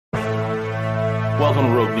Welcome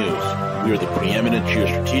to Rogue News. We are the preeminent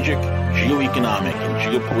geostrategic, geoeconomic, and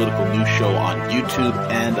geopolitical news show on YouTube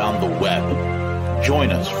and on the web.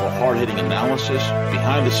 Join us for hard-hitting analysis,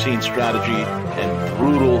 behind-the-scenes strategy, and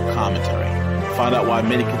brutal commentary. Find out why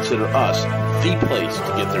many consider us the place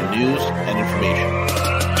to get their news and information.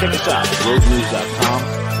 Check us out at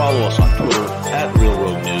roguenews.com. Follow us on Twitter at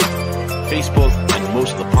RealRogueNews, Facebook, and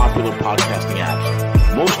most of the popular podcasting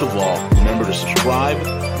apps. Most of all, remember to subscribe,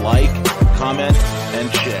 like, comment,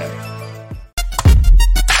 and share.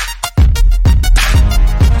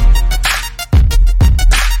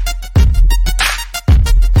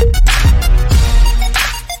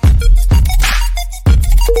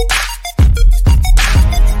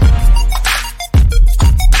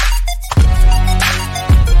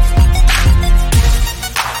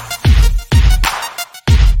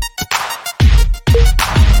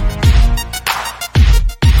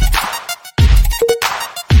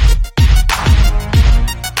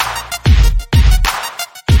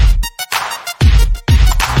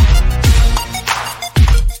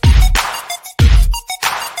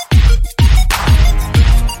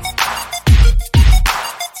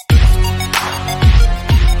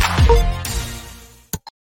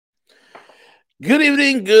 Good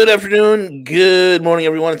evening, good afternoon, good morning,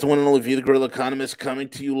 everyone. It's the one and only V, the Guerrilla Economist, coming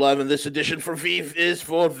to you live. And this edition for V is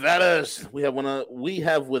for Veles. We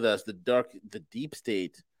have with us the deep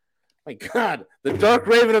state. My God, the dark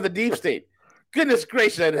raven of the deep state. Goodness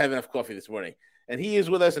gracious, I didn't have enough coffee this morning. And he is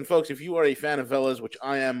with us. And folks, if you are a fan of Veles, which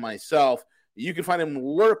I am myself, you can find him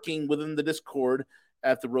lurking within the Discord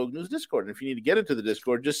at the Rogue News Discord. And if you need to get into the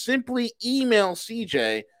Discord, just simply email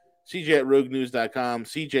CJ at roguenews.com,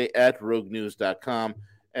 CJ at roguenews.com,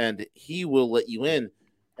 and he will let you in.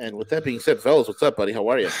 And with that being said, fellas, what's up, buddy? How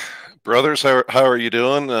are you? Brothers, how are you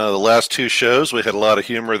doing? The last two shows, we had a lot of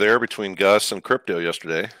humor there between Gus and Crypto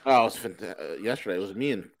yesterday. Oh, it was yesterday. It was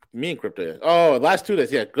me and Crypto. Oh, last 2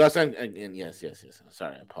 days, yeah. Gus and yes.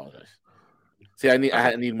 Sorry, I apologize. See, I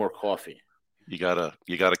need more coffee. You gotta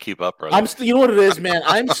keep up, brother. You know what it is, man?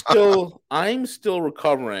 I'm still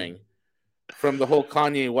recovering from the whole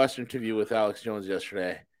Kanye West interview with Alex Jones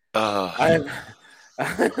yesterday. I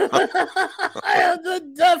have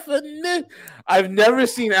the definition. I've never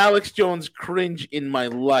seen Alex Jones cringe in my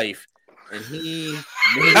life, and he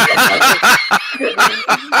made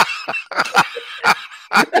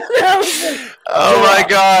oh my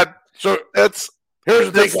God! So here's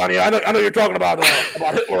the thing, Kanye. I know you're talking about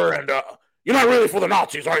Hitler, and you're not really for the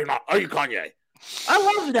Nazis, are you? Not? Are you, Kanye?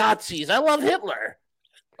 I love Nazis. I love Hitler.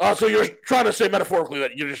 So you're trying to say metaphorically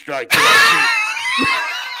that you're just trying to...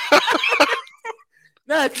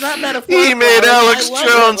 No, it's not metaphorical. He made Alex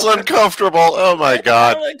Jones uncomfortable. Oh, my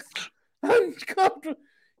God. Alex uncomfortable.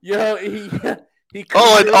 Yo, he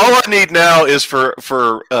all I need now is for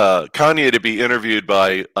Kanye to be interviewed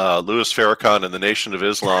by Louis Farrakhan in the Nation of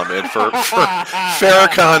Islam, and for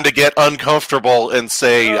Farrakhan to get uncomfortable and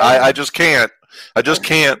say, I just can't.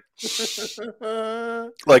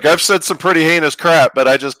 Like, I've said some pretty heinous crap, but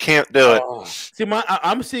I just can't do it. See,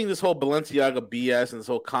 I'm seeing this whole Balenciaga BS and this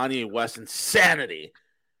whole Kanye West insanity,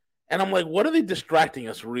 and I'm like, what are they distracting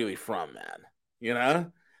us really from, man? You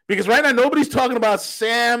know? Because right now, nobody's talking about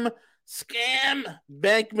Scam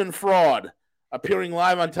Bankman-Fraud appearing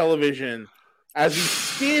live on television as he's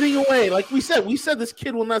skating away. Like we said this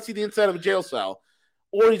kid will not see the inside of a jail cell,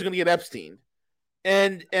 or he's going to get Epstein.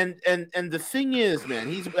 And the thing is, man,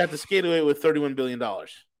 he's at to skate away with $31 billion.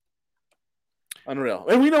 Unreal.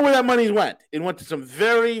 And we know where that money went. It went to some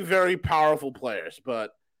very, very powerful players.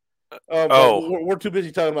 But we're too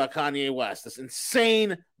busy talking about Kanye West, this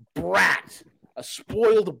insane brat, a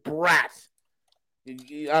spoiled brat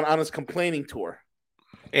on his complaining tour.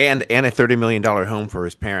 And a $30 million home for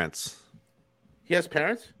his parents. He has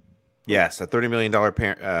parents? Yes, a $30 million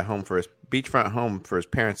home for his beachfront home for his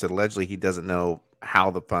parents that allegedly he doesn't know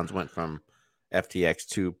how the funds went from FTX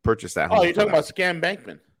to purchase that home. Oh, you're talking about Scam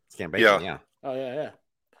Bankman. Scam Bankman, yeah. Oh, yeah.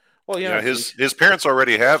 Well, yeah, his parents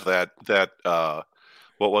already have that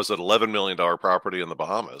what was it, $11 million property in the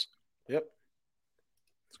Bahamas. Yep.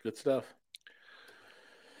 It's good stuff.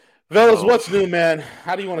 Veles, what's new, man?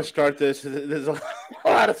 How do you want to start this? There's a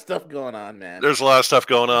lot of stuff going on, man. There's a lot of stuff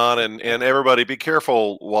going on, and everybody be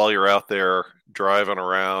careful while you're out there driving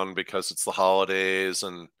around because it's the holidays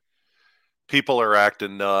and people are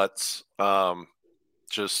acting nuts. God,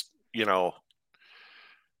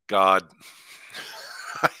 I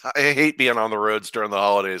hate being on the roads during the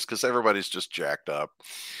holidays because everybody's just jacked up.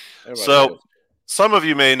 Some of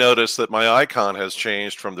you may notice that my icon has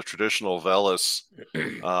changed from the traditional Veles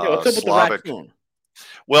Slavic.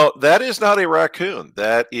 Well, that is not a raccoon.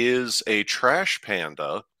 That is a trash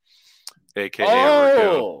panda a.k.a. a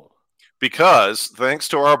raccoon. Oh, Because thanks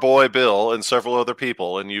to our boy Bill and several other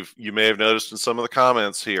people, and you may have noticed in some of the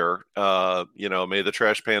comments here, may the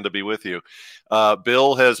trash panda be with you.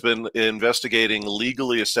 Bill has been investigating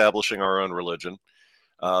legally establishing our own religion,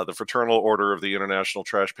 the Fraternal Order of the International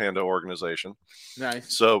Trash Panda Organization.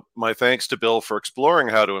 nice. So my thanks to Bill for exploring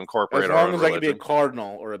how to incorporate As our long own as I can be a religion.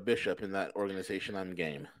 cardinal or a bishop in that organization, I'm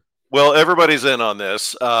game. Well, everybody's in on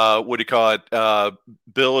this. What do you call it?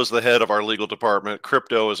 Bill is the head of our legal department.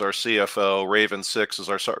 Crypto is our CFO. Raven 6 is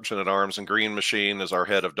our sergeant at arms. And Green Machine is our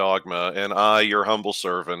head of dogma. And I, your humble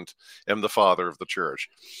servant, am the father of the church.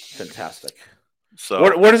 Fantastic.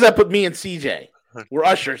 So where does that put me and CJ? We're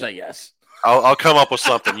ushers, I guess. I'll come up with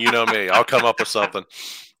something. You know me. I'll come up with something.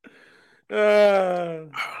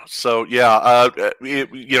 So, yeah,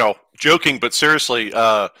 joking, but seriously,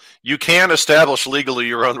 you can establish legally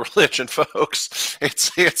your own religion, folks.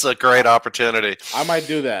 It's a great opportunity. I might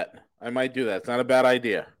do that. It's not a bad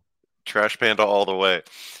idea. Trash Panda all the way.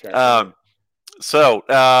 So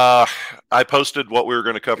I posted what we were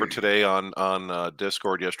going to cover today on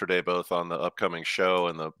Discord yesterday, both on the upcoming show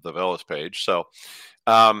and the Veles page. So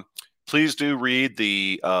please do read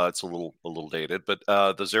the it's a little dated, but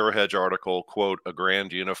the Zero Hedge article, quote, "A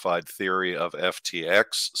Grand Unified Theory of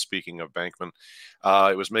FTX." Speaking of Bankman,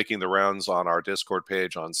 it was making the rounds on our Discord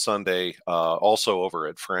page on Sunday, also over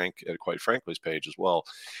at Quite Frankly's page as well.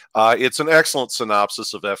 It's an excellent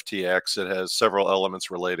synopsis of FTX. It has several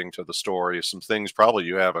elements relating to the story, some things probably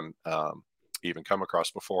you haven't even come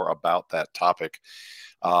across before about that topic.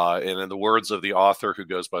 And in the words of the author, who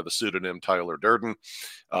goes by the pseudonym Tyler Durden,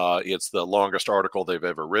 it's the longest article they've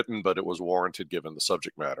ever written, but it was warranted given the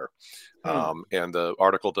subject matter. And the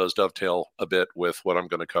article does dovetail a bit with what I'm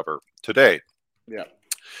going to cover today. Yeah.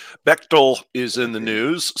 Bechtel is in the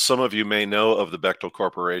news. Some of you may know of the Bechtel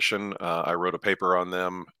Corporation. I wrote a paper on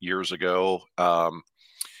them years ago.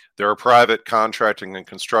 They're a private contracting and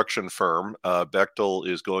construction firm. Bechtel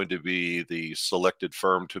is going to be the selected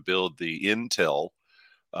firm to build the Intel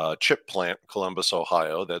chip plant in Columbus,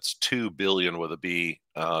 Ohio. That's $2 billion with a B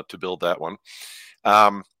to build that one.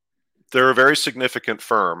 They're a very significant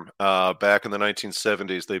firm. Back in the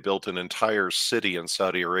 1970s, they built an entire city in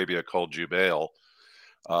Saudi Arabia called Jubail,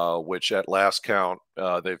 which at last count,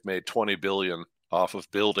 they've made $20 billion off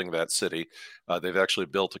of building that city. They've actually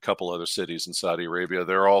built a couple other cities in Saudi Arabia.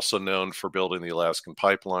 They're also known for building the Alaskan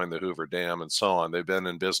Pipeline, the Hoover Dam, and so on. They've been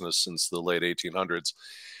in business since the late 1800s.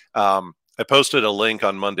 I posted a link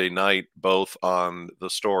on Monday night, both on the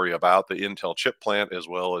story about the Intel chip plant as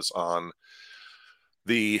well as on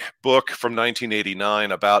the book from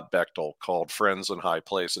 1989 about Bechtel called Friends in High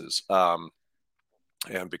Places.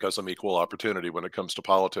 And because I'm equal opportunity when it comes to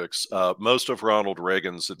politics, most of Ronald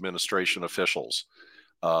Reagan's administration officials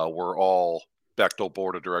were all Bechtel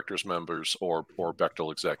board of directors members or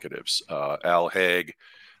Bechtel executives. Al Haig,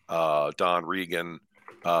 Don Regan,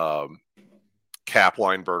 Cap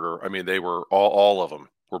Weinberger. I mean, they were all of them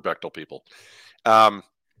were Bechtel people.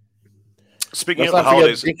 Speaking of the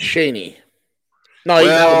holidays, Dick Cheney. No, he's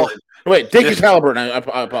Halliburton. Wait, Dick is Halliburton.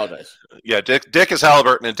 I apologize. Yeah, Dick is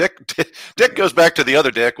Halliburton, and Dick goes back to the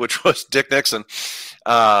other Dick, which was Dick Nixon.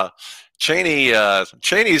 Cheney's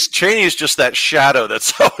just that shadow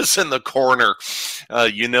that's always in the corner.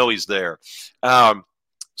 He's there.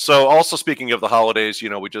 So also speaking of the holidays,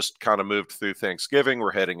 we just kind of moved through Thanksgiving.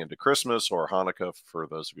 We're heading into Christmas or Hanukkah for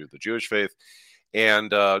those of you of the Jewish faith.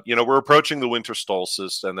 And, we're approaching the winter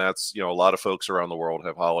solstice, and that's, a lot of folks around the world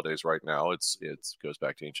have holidays right now. It goes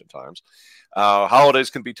back to ancient times. Holidays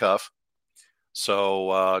can be tough.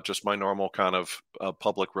 So just my normal kind of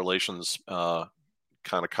public relations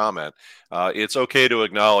kind of comment. It's okay to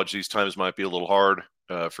acknowledge these times might be a little hard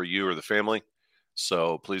for you or the family.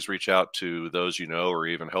 So please reach out to those or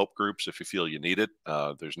even help groups if you feel you need it.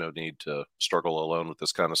 There's no need to struggle alone with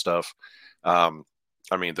this kind of stuff.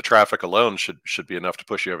 The traffic alone should be enough to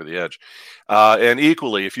push you over the edge. And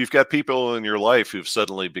equally, if you've got people in your life who've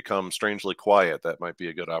suddenly become strangely quiet, that might be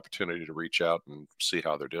a good opportunity to reach out and see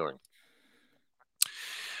how they're doing.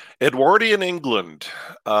 Edwardian England.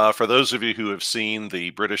 For those of you who have seen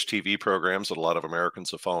the British TV programs that a lot of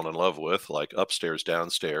Americans have fallen in love with, like Upstairs,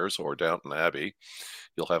 Downstairs, or Downton Abbey,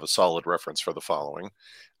 you'll have a solid reference for the following.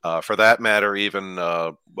 For that matter, even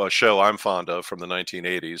a show I'm fond of from the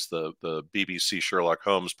 1980s, the BBC Sherlock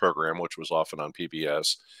Holmes program, which was often on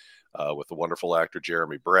PBS, with the wonderful actor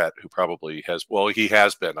Jeremy Brett, who probably he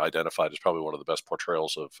has been identified as probably one of the best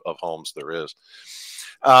portrayals of Holmes there is.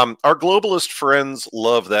 Our globalist friends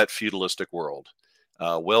love that feudalistic world.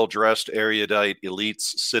 Well-dressed, erudite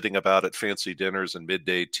elites sitting about at fancy dinners and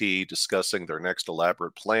midday tea discussing their next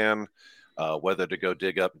elaborate plan. whether to go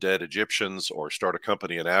dig up dead Egyptians or start a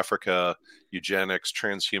company in Africa, eugenics,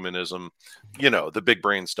 transhumanism, the big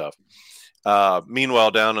brain stuff.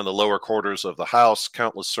 Meanwhile, down in the lower quarters of the house,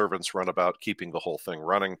 countless servants run about keeping the whole thing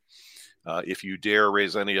running. If you dare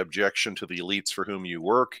raise any objection to the elites for whom you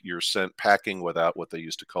work, you're sent packing without what they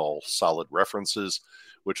used to call solid references,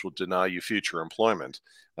 which will deny you future employment.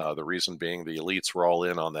 The reason being the elites were all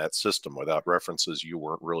in on that system. Without references, you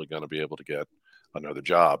weren't really going to be able to get another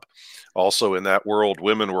job. Also, in that world,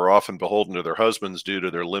 women were often beholden to their husbands due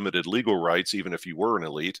to their limited legal rights, even if you were an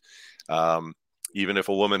elite. Even if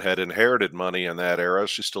a woman had inherited money in that era,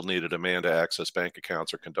 she still needed a man to access bank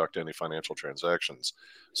accounts or conduct any financial transactions.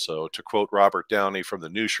 So to quote Robert Downey from the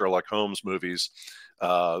new Sherlock Holmes movies,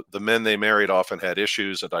 the men they married often had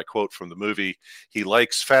issues, and I quote from the movie, "He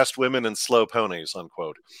likes fast women and slow ponies,"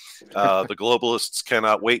 unquote. The globalists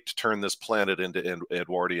cannot wait to turn this planet into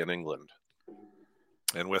Edwardian England.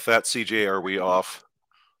 And with that, CJ, are we off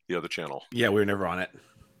the other channel? Yeah, we were never on it.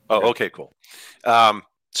 Oh, okay, cool.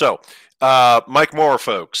 Mike Moore,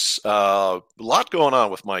 folks, a lot going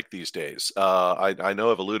on with Mike these days. I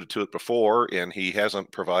know I've alluded to it before, and he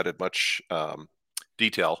hasn't provided much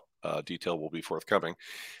detail. Detail will be forthcoming.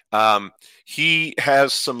 He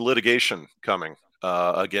has some litigation coming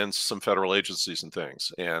against some federal agencies and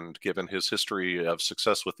things. And given his history of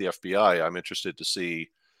success with the FBI, I'm interested to see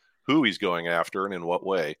who he's going after and in what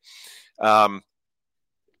way.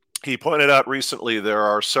 He pointed out recently there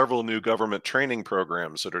are several new government training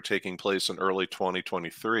programs that are taking place in early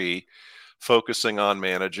 2023, focusing on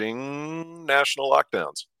managing national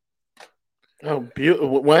lockdowns. Oh,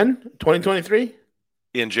 when? 2023?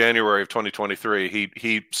 In January of 2023,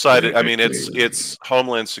 he cited. I mean, it's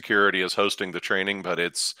Homeland Security is hosting the training, but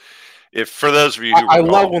for those of you who I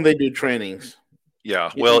love when they do trainings.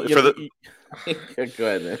 Yeah, well, go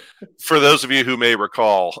ahead, man. For those of you who may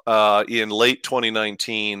recall, in late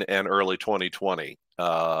 2019 and early 2020,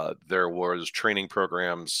 there was training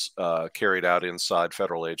programs carried out inside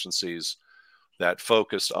federal agencies that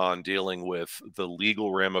focused on dealing with the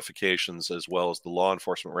legal ramifications as well as the law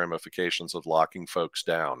enforcement ramifications of locking folks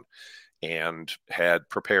down, and had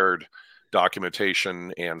prepared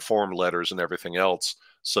documentation and form letters and everything else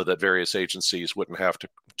so that various agencies wouldn't have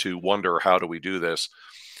to wonder, how do we do this?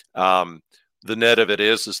 The net of it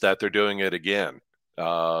is that they're doing it again.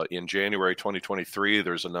 In January 2023,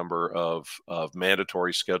 there's a number of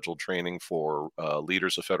mandatory scheduled training for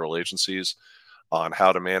leaders of federal agencies on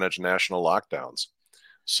how to manage national lockdowns.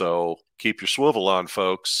 So keep your swivel on,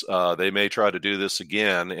 folks. They may try to do this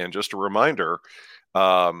again. And just a reminder,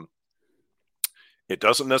 it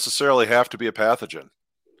doesn't necessarily have to be a pathogen.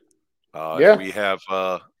 If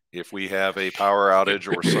we have a power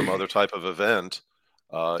outage or some other type of event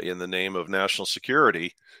in the name of national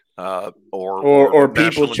security, or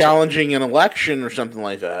people challenging an election or something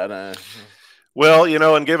like that. Well,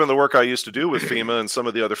 and given the work I used to do with FEMA and some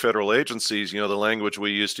of the other federal agencies, the language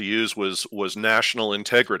we used to use was national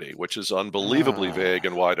integrity, which is unbelievably vague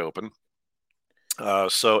and wide open.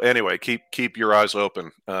 So anyway, keep your eyes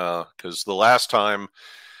open, because the last time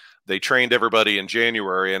they trained everybody in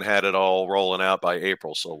January and had it all rolling out by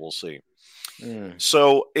April. So we'll see.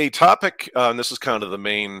 So a topic, and this is kind of the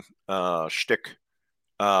main shtick,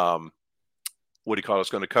 what do you call it? I was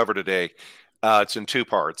going to cover today. It's in two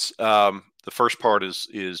parts. The first part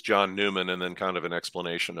is John Newman, and then kind of an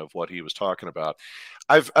explanation of what he was talking about.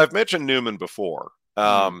 I've mentioned Newman before.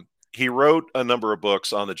 He wrote a number of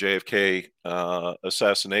books on the JFK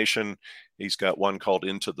assassination. He's got one called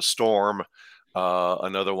Into the Storm.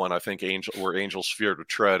 Another one, I think, Where Angels Fear to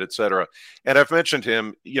Tread, etc. And I've mentioned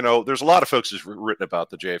him. There's a lot of folks who've written about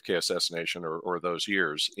the JFK assassination or those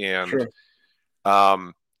years, and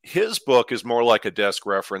sure. His book is more like a desk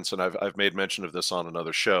reference, and I've made mention of this on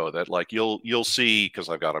another show, that like you'll see, because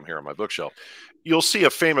I've got them here on my bookshelf, you'll see a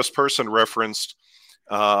famous person referenced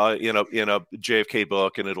in a JFK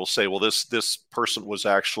book, and it'll say, well, this person was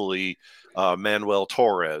actually Manuel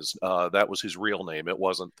Torres. That was his real name. It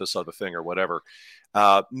wasn't this other thing or whatever.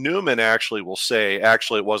 Newman actually will say,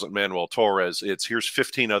 actually, it wasn't Manuel Torres. Here's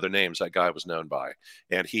 15 other names that guy was known by,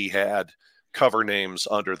 and he had cover names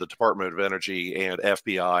under the Department of Energy and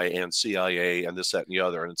FBI and CIA and this, that, and the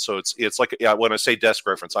other. And so it's like, when I say desk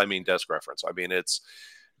reference, I mean desk reference. I mean, it's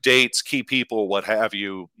dates, key people, what have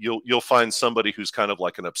you. You'll find somebody who's kind of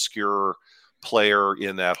like an obscure player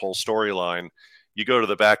in that whole storyline. You go to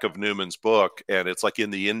the back of Newman's book, and it's like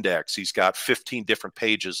in the index, he's got 15 different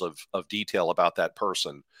pages of detail about that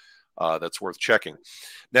person. That's worth checking.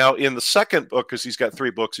 Now, in the second book, because he's got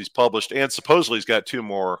 3 books he's published, and supposedly he's got 2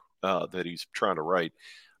 more that he's trying to write,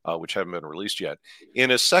 which haven't been released yet. In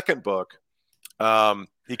his second book,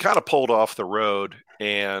 he kind of pulled off the road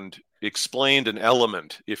and explained an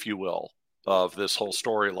element, if you will, of this whole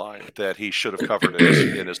storyline that he should have covered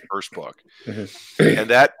in his first book. And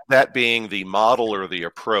that being the model or the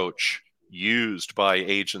approach used by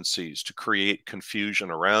agencies to create confusion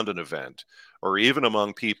around an event, or even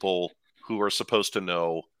among people who are supposed to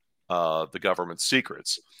know the government's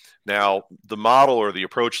secrets. Now, the model or the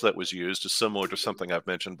approach that was used is similar to something I've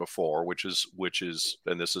mentioned before, which is,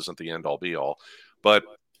 and this isn't the end all be all, but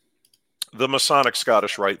the Masonic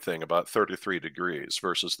Scottish Rite thing about 33 degrees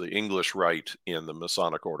versus the English Rite in the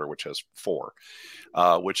Masonic order, which has 4,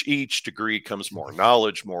 which each degree comes more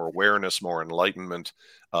knowledge, more awareness, more enlightenment,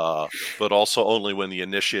 but also only when the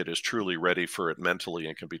initiate is truly ready for it mentally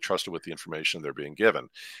and can be trusted with the information they're being given.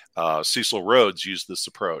 Cecil Rhodes used this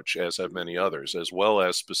approach, as have many others, as well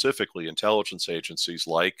as specifically intelligence agencies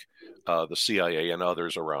like the CIA and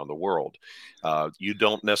others around the world. You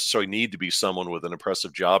don't necessarily need to be someone with an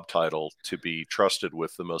impressive job title to be trusted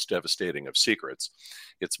with the most devastating of secrets.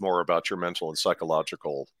 It's more about your mental and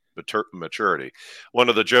psychological maturity. One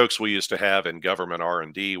of the jokes we used to have in government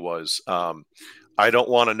R&D was, I don't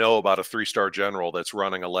want to know about a 3-star general that's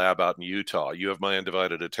running a lab out in Utah. You have my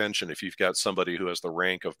undivided attention if you've got somebody who has the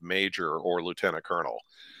rank of major or lieutenant colonel.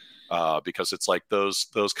 Because it's like those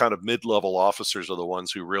kind of mid-level officers are the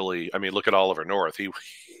ones who really, I mean, look at Oliver North. He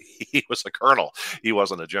was a colonel. He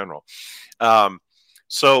wasn't a general.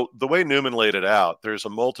 So the way Newman laid it out, there's a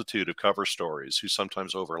multitude of cover stories who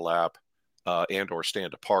sometimes overlap and or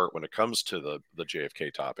stand apart when it comes to the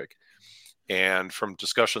JFK topic. And from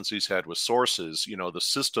discussions he's had with sources, the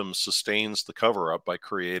system sustains the cover-up by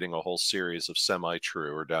creating a whole series of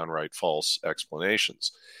semi-true or downright false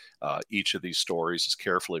explanations. Each of these stories is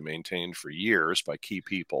carefully maintained for years by key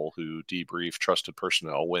people who debrief trusted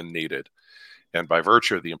personnel when needed. And by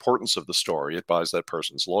virtue of the importance of the story, it buys that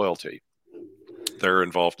person's loyalty. They're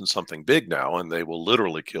involved in something big now, and they will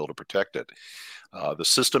literally kill to protect it. The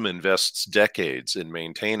system invests decades in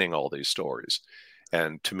maintaining all these stories.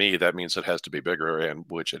 And to me, that means it has to be bigger, and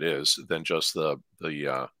which it is, than just the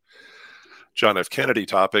John F. Kennedy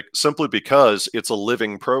topic, simply because it's a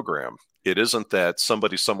living program. It isn't that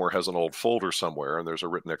somebody somewhere has an old folder somewhere and there's a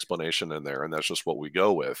written explanation in there and that's just what we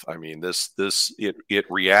go with. I mean, it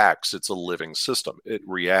reacts. It's a living system. It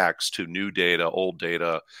reacts to new data, old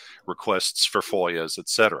data, requests for FOIAs,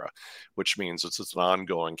 etc., which means it's an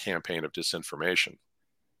ongoing campaign of disinformation.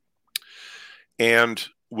 And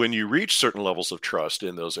when you reach certain levels of trust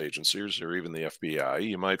in those agencies or even the FBI,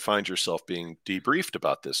 you might find yourself being debriefed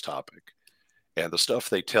about this topic. And the stuff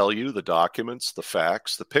they tell you, the documents, the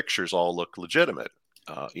facts, the pictures all look legitimate.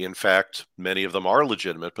 In fact, many of them are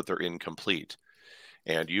legitimate, but they're incomplete.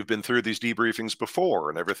 And you've been through these debriefings before,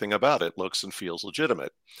 and everything about it looks and feels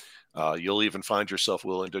legitimate. You'll even find yourself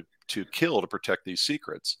willing to kill to protect these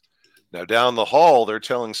secrets. Now, down the hall, they're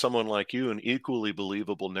telling someone like you an equally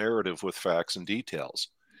believable narrative with facts and details.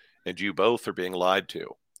 And you both are being lied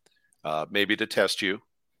to, maybe to test you,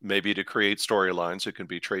 maybe to create storylines that can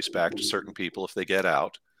be traced back to certain people if they get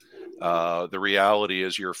out. The reality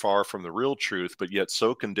is you're far from the real truth, but yet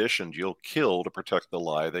so conditioned you'll kill to protect the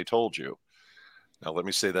lie they told you. Now, let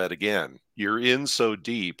me say that again. You're in so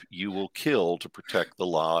deep, you will kill to protect the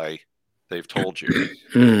lie they've told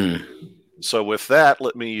you. So with that,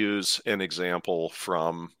 let me use an example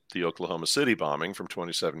from the Oklahoma City bombing from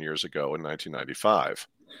 27 years ago in 1995.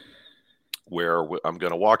 Where I'm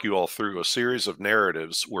going to walk you all through a series of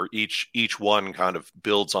narratives where each one kind of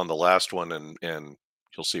builds on the last one, and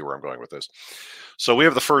you'll see where I'm going with this. So we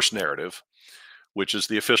have the first narrative, which is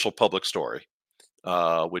the official public story,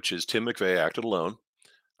 which is Tim McVeigh acted alone.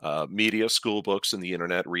 Media, school books, and the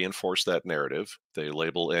internet reinforce that narrative. They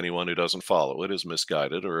label anyone who doesn't follow it as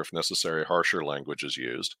misguided, or if necessary, harsher language is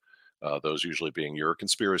used. Those usually being you're a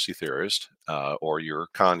conspiracy theorist or you're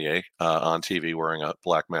Kanye on TV wearing a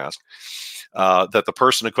black mask, that the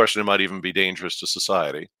person in question might even be dangerous to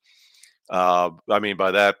society. I mean, by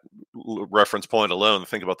that reference point alone,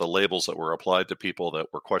 think about the labels that were applied to people that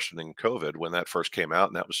were questioning COVID when that first came out,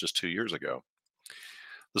 and that was just 2 years ago.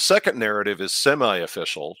 The second narrative is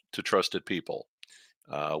semi-official to trusted people,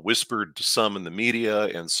 whispered to some in the media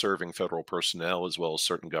and serving federal personnel as well as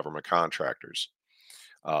certain government contractors.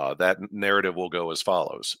 That narrative will go as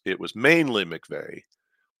follows. It was mainly McVeigh,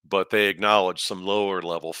 but they acknowledged some lower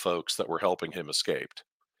level folks that were helping him escaped.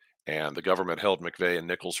 And the government held McVeigh and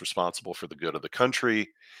Nichols responsible for the good of the country.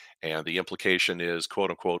 And the implication is,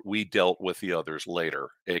 quote unquote, we dealt with the others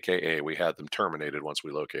later, AKA we had them terminated once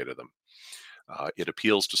we located them. It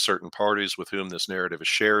appeals to certain parties with whom this narrative is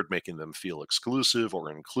shared, making them feel exclusive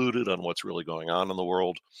or included on what's really going on in the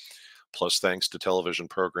world. Plus, thanks to television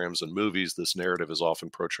programs and movies, this narrative is often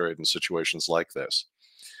portrayed in situations like this.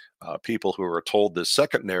 People who are told this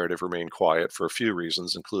second narrative remain quiet for a few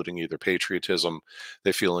reasons, including either patriotism,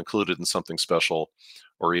 they feel included in something special,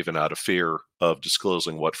 or even out of fear of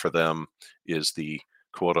disclosing what for them is the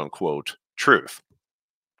quote unquote truth.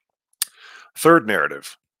 Third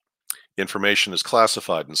narrative: information is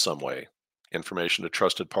classified in some way. Information to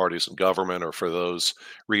trusted parties in government, or for those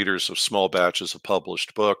readers of small batches of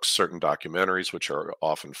published books, certain documentaries, which are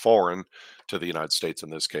often foreign to the United States in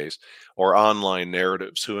this case, or online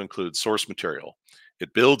narratives who include source material.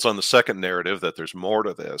 It builds on the second narrative that there's more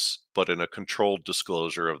to this, but in a controlled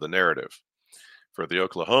disclosure of the narrative. For the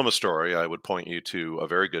Oklahoma story, I would point you to a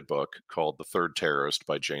very good book called The Third Terrorist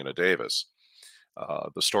by Jana Davis.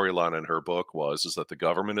 The storyline in her book is that the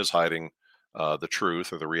government is hiding the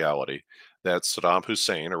truth, or the reality, that Saddam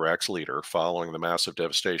Hussein, Iraq's leader, following the massive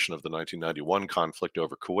devastation of the 1991 conflict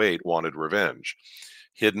over Kuwait, wanted revenge.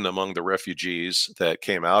 Hidden among the refugees that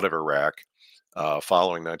came out of Iraq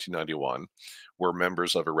following 1991 were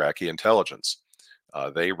members of Iraqi intelligence.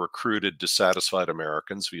 They recruited dissatisfied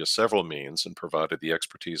Americans via several means and provided the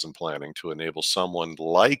expertise and planning to enable someone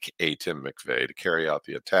like Tim McVeigh to carry out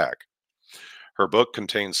the attack. Her book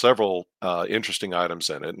contains several interesting items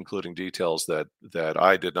in it, including details that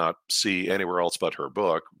I did not see anywhere else but her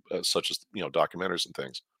book, such as documentaries and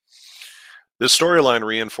things. This storyline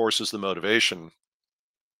reinforces the motivation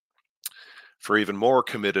for even more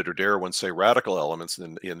committed, or dare one say radical, elements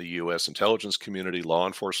in the U.S. intelligence community, law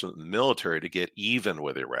enforcement, and military to get even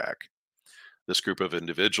with Iraq. This group of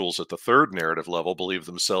individuals at the third narrative level believe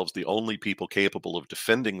themselves the only people capable of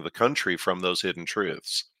defending the country from those hidden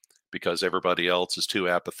truths, because everybody else is too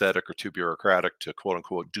apathetic or too bureaucratic to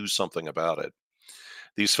quote-unquote do something about it.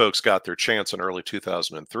 These folks got their chance in early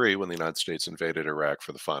 2003 when the United States invaded Iraq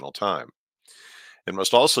for the final time. It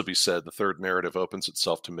must also be said the third narrative opens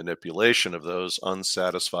itself to manipulation of those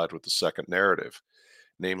unsatisfied with the second narrative.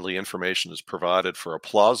 Namely, information is provided for a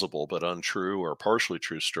plausible but untrue or partially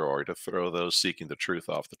true story to throw those seeking the truth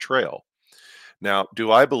off the trail. Now,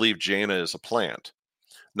 do I believe Jana is a plant?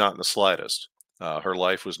 Not in the slightest. Her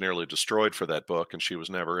life was nearly destroyed for that book, and she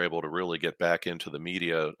was never able to really get back into the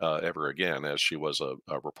media ever again, as she was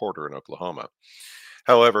a reporter in Oklahoma.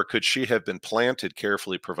 However, could she have been planted,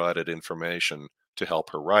 carefully provided information to help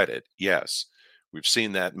her write it? Yes. We've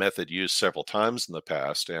seen that method used several times in the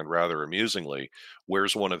past, and rather amusingly,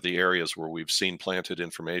 where's one of the areas where we've seen planted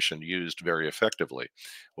information used very effectively?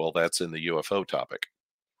 Well, that's in the UFO topic.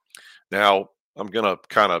 Now, I'm going to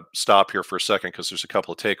kind of stop here for a second because there's a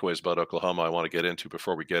couple of takeaways about Oklahoma I want to get into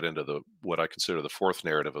before we get into what I consider the fourth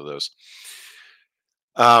narrative of this.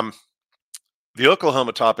 The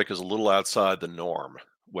Oklahoma topic is a little outside the norm,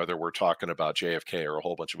 whether we're talking about JFK or a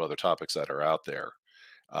whole bunch of other topics that are out there.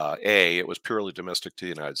 A, it was purely domestic to the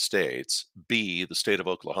United States. B, the state of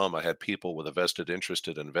Oklahoma had people with a vested interest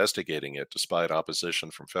in investigating it, despite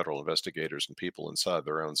opposition from federal investigators and people inside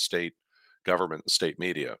their own state government and state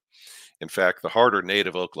media. In fact, the harder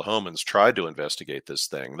native Oklahomans tried to investigate this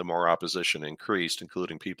thing, the more opposition increased,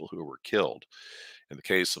 including people who were killed. In the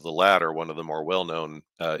case of the latter, one of the more well-known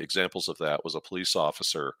examples of that was a police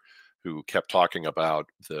officer who kept talking about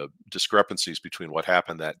the discrepancies between what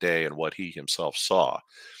happened that day and what he himself saw.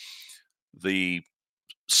 The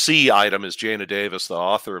C item is Jana Davis, the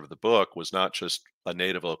author of the book, was not just a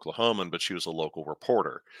native Oklahoman, but she was a local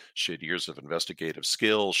reporter. She had years of investigative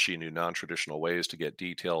skills. She knew non-traditional ways to get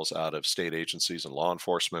details out of state agencies and law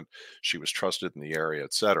enforcement. She was trusted in the area,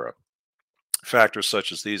 etc. Factors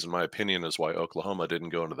such as these, in my opinion, is why Oklahoma didn't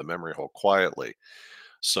go into the memory hole quietly.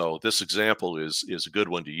 So this example is a good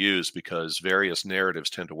one to use because various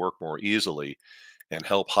narratives tend to work more easily and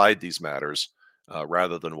help hide these matters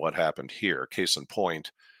rather than what happened here. Case in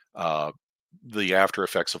point, the after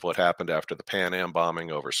effects of what happened after the Pan Am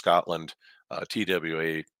bombing over Scotland,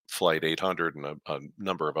 TWA Flight 800, and a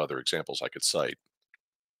number of other examples I could cite.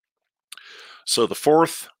 So the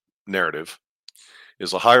fourth narrative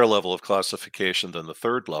is a higher level of classification than the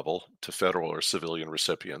third level to federal or civilian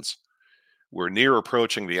recipients. We're near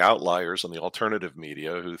approaching the outliers in the alternative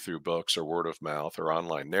media who, through books or word of mouth or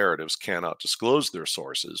online narratives, cannot disclose their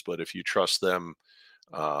sources. But if you trust them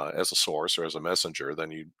as a source or as a messenger,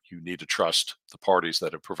 then you need to trust the parties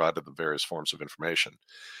that have provided the various forms of information.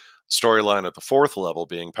 Storyline at the fourth level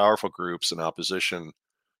being powerful groups in opposition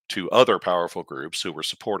to other powerful groups who were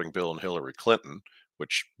supporting Bill and Hillary Clinton,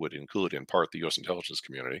 which would include in part the U.S. intelligence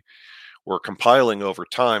community, were compiling over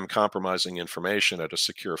time compromising information at a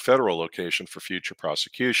secure federal location for future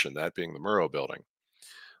prosecution, that being the Murrow building.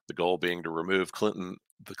 The goal being to remove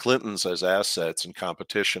the Clintons as assets in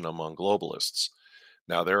competition among globalists.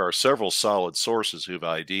 Now, there are several solid sources who've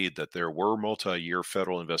ID'd that there were multi-year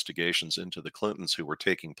federal investigations into the Clintons who were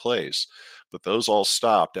taking place, but those all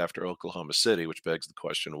stopped after Oklahoma City, which begs the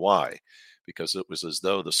question, why? Because it was as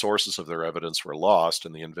though the sources of their evidence were lost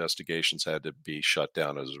and the investigations had to be shut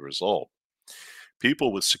down as a result.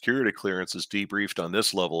 People with security clearances debriefed on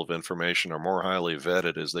this level of information are more highly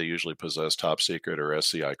vetted, as they usually possess top secret or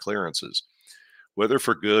SCI clearances. Whether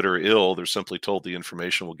for good or ill, they're simply told the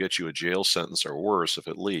information will get you a jail sentence or worse if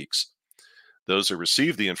it leaks. Those who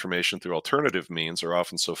receive the information through alternative means are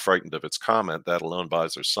often so frightened of its comment that alone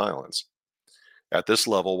buys their silence. At this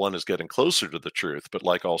level, one is getting closer to the truth, but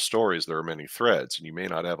like all stories, there are many threads, and you may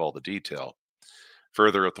not have all the detail.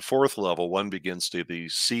 Further, at the fourth level, one begins to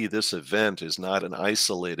see this event as not an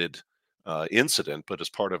isolated incident, but as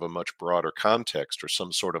part of a much broader context or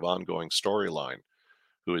some sort of ongoing storyline,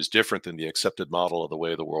 who is different than the accepted model of the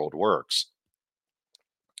way the world works.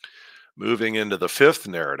 Moving into the fifth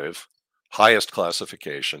narrative, highest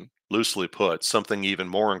classification, loosely put, something even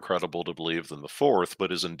more incredible to believe than the fourth,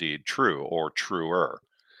 but is indeed true, or truer.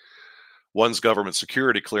 One's government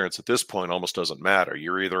security clearance at this point almost doesn't matter.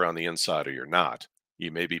 You're either on the inside or you're not.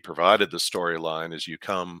 You may be provided the storyline as you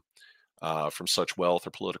come from such wealth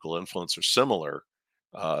or political influence or similar.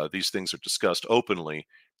 These things are discussed openly,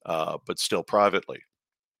 but still privately.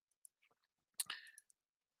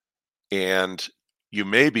 And you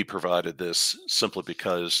may be provided this simply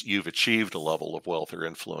because you've achieved a level of wealth or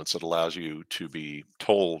influence that allows you to be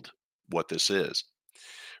told what this is.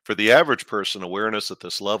 For the average person, awareness at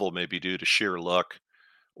this level may be due to sheer luck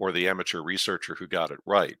or the amateur researcher who got it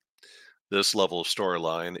right. This level of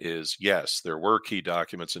storyline is, yes, there were key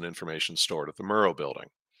documents and information stored at the Murrow building.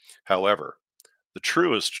 However, the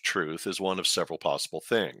truest truth is one of several possible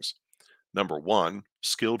things. Number one,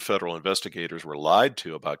 skilled federal investigators were lied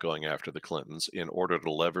to about going after the Clintons in order to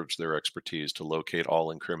leverage their expertise to locate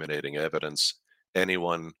all incriminating evidence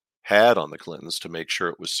anyone had on the Clintons to make sure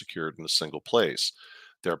it was secured in a single place,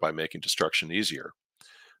 thereby making destruction easier.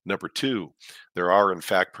 Number two, there are in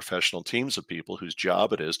fact professional teams of people whose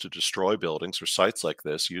job it is to destroy buildings or sites like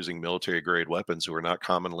this using military-grade weapons who are not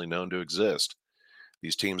commonly known to exist.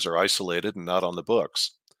 These teams are isolated and not on the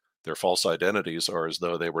books. Their false identities are as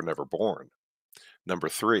though they were never born. Number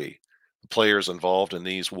three, the players involved in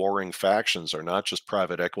these warring factions are not just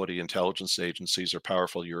private equity intelligence agencies or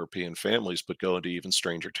powerful European families, but go into even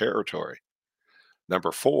stranger territory.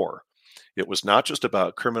 Number four, it was not just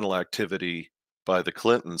about criminal activity by the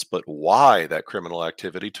Clintons, but why that criminal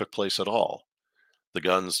activity took place at all. The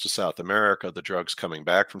guns to South America, the drugs coming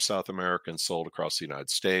back from South America and sold across the United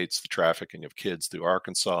States, the trafficking of kids through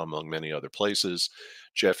Arkansas, among many other places,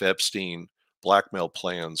 Jeff Epstein, blackmail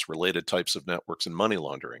plans, related types of networks, and money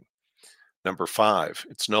laundering. Number five,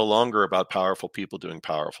 it's no longer about powerful people doing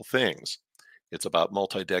powerful things. It's about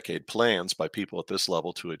multi-decade plans by people at this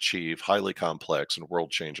level to achieve highly complex and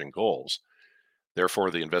world-changing goals. Therefore,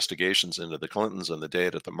 the investigations into the Clintons and the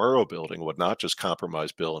date at the Murrow building would not just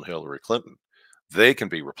compromise Bill and Hillary Clinton. They can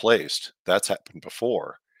be replaced. That's happened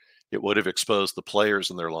before. It would have exposed the players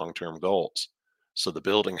and their long-term goals. So the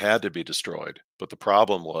building had to be destroyed. But the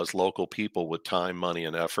problem was local people with time, money,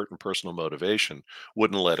 and effort and personal motivation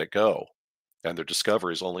wouldn't let it go. And their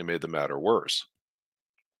discoveries only made the matter worse.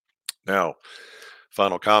 Now,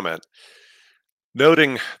 final comment.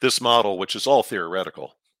 Noting this model, which is all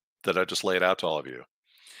theoretical, that I just laid out to all of you,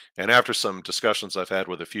 and after some discussions I've had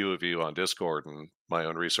with a few of you on Discord and my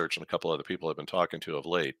own research and a couple other people I've been talking to of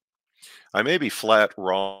late, I may be flat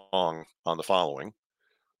wrong on the following,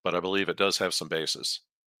 but I believe it does have some basis.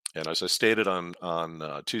 And as I stated on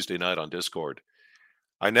Tuesday night on Discord,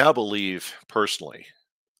 I now believe personally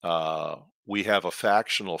we have a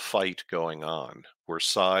factional fight going on where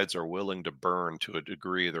sides are willing to burn to a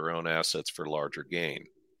degree their own assets for larger gain.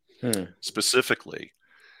 Specifically,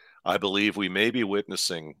 I believe we may be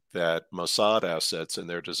witnessing that Mossad assets in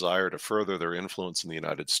their desire to further their influence in the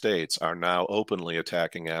United States are now openly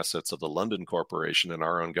attacking assets of the London Corporation and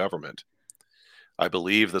our own government. I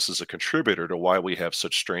believe this is a contributor to why we have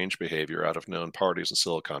such strange behavior out of known parties in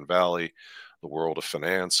Silicon Valley, the world of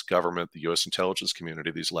finance, government, the U.S. intelligence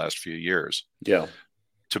community these last few years. Yeah.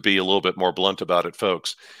 To be a little bit more blunt about it,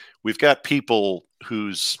 folks, we've got people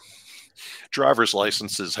whose driver's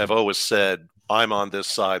licenses have always said, I'm on this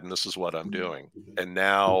side and this is what I'm doing. And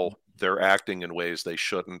now they're acting in ways they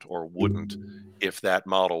shouldn't or wouldn't if that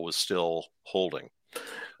model was still holding.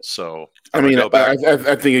 So I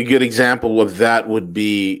think a good example of that would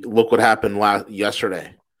be, look what happened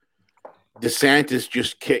yesterday. DeSantis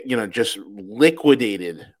just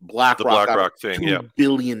liquidated BlackRock thing, $2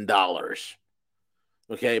 billion.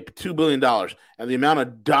 Okay, $2 billion. And the amount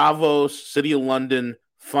of Davos, City of London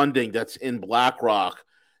funding that's in BlackRock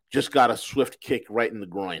just got a swift kick right in the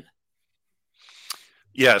groin.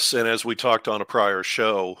 Yes, and as we talked on a prior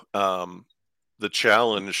show, the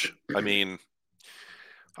challenge, I mean,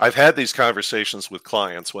 I've had these conversations with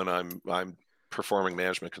clients when I'm performing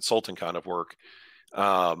management consulting kind of work,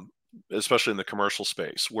 um, especially in the commercial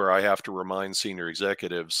space, where I have to remind senior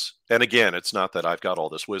executives. And again, it's not that I've got all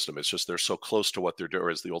this wisdom; it's just they're so close to what they're doing.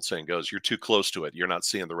 As the old saying goes, "You're too close to it. You're not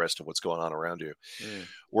seeing the rest of what's going on around you."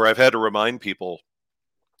 Where I've had to remind people,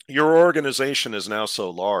 your organization is now so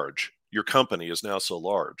large, your company is now so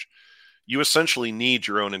large, you essentially need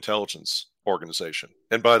your own intelligence organization.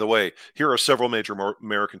 And by the way, here are several major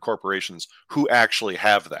American corporations who actually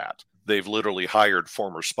have that. They've literally hired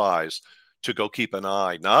former spies to go keep an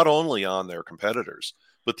eye not only on their competitors,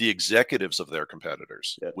 but the executives of their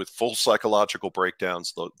competitors, with full psychological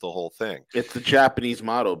breakdowns, the whole thing. It's the Japanese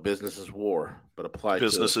motto, business is war, but applied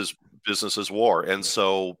business to... business is war. And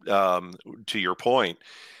so to your point,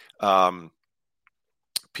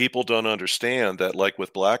 people don't understand that, like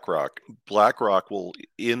with BlackRock will,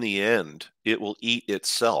 in the end, it will eat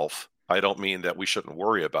itself. I don't mean that we shouldn't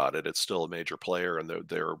worry about it. It's still a major player, and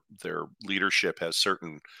their leadership has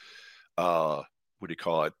certain what do you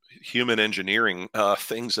call it, human engineering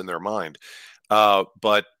things in their mind.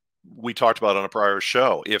 But we talked about on a prior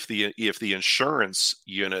show, if the insurance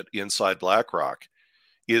unit inside BlackRock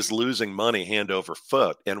is losing money hand over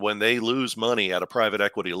foot, and when they lose money at a private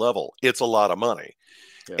equity level, it's a lot of money.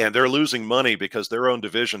 Yeah. And they're losing money because their own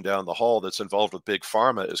division down the hall that's involved with big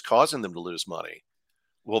pharma is causing them to lose money.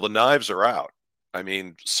 Well, the knives are out. I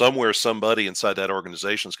mean, somewhere somebody inside that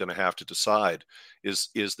organization is going to have to decide, is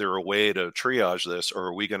there a way to triage this, or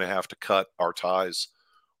are we going to have to cut our ties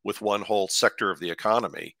with one whole sector of the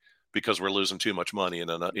economy because we're losing too much money in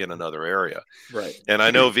another area? Right. And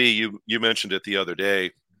I know, V, you mentioned it the other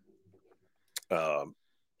day.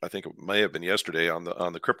 I think it may have been yesterday on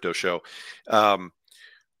the crypto show.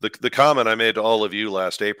 The comment I made to all of you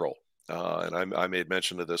last April, and I made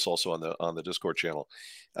mention of this also on the Discord channel.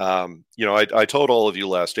 I told all of you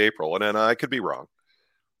last April, and I could be wrong,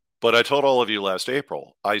 but I told all of you last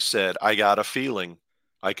April, I said, I got a feeling,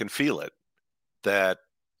 I can feel it, that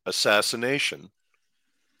assassination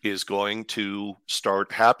is going to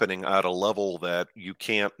start happening at a level that you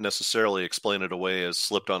can't necessarily explain it away as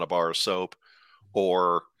slipped on a bar of soap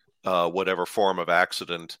or whatever form of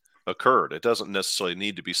accident occurred. It doesn't necessarily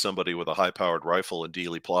need to be somebody with a high-powered rifle in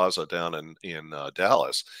Dealey Plaza down in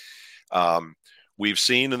Dallas. We've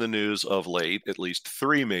seen in the news of late at least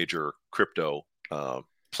 3 major crypto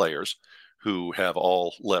players who have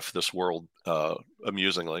all left this world,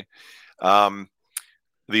 amusingly.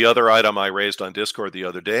 The other item I raised on Discord the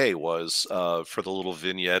other day was for the little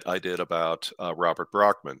vignette I did about Robert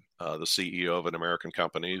Brockman, the CEO of an American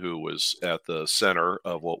company who was at the center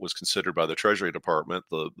of what was considered by the Treasury Department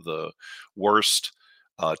the worst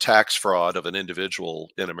tax fraud of an individual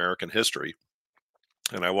in American history.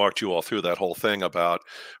 And I walked you all through that whole thing about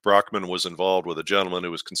Brockman was involved with a gentleman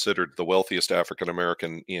who was considered the wealthiest African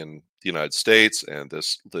American in the United States, and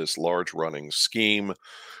this large running scheme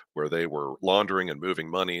where they were laundering and moving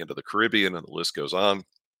money into the Caribbean, and the list goes on.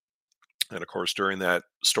 And of course, during that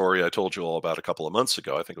story I told you all about a couple of months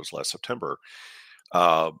ago, I think it was last September,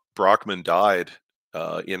 Brockman died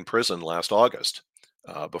in prison last August.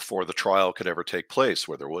 Before the trial could ever take place,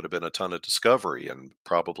 where there would have been a ton of discovery and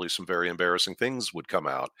probably some very embarrassing things would come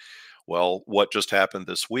out. Well, what just happened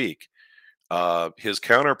this week? His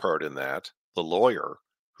counterpart in that, the lawyer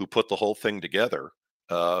who put the whole thing together,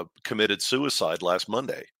 committed suicide last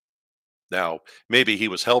Monday. Now, maybe he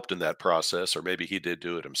was helped in that process, or maybe he did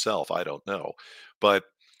do it himself. I don't know. But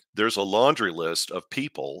there's a laundry list of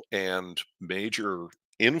people and major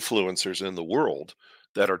influencers in the world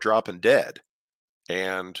that are dropping dead.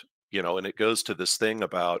 And, and it goes to this thing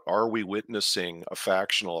about, are we witnessing a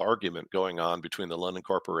factional argument going on between the London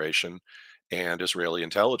Corporation and Israeli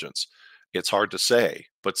intelligence? It's hard to say,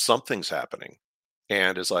 but something's happening.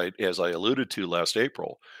 And as I alluded to last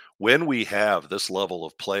April, when we have this level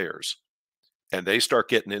of players and they start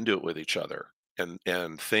getting into it with each other,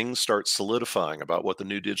 and things start solidifying about what the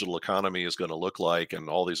new digital economy is going to look like and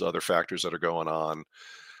all these other factors that are going on,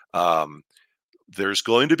 there's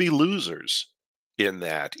going to be losers in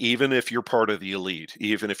that, even if you're part of the elite,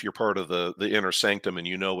 even if you're part of the inner sanctum and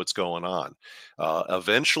you know what's going on.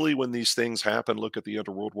 Eventually, when these things happen, look at the end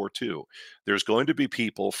of World War II, there's going to be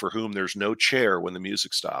people for whom there's no chair when the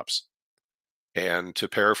music stops. And to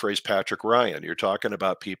paraphrase Patrick Ryan, you're talking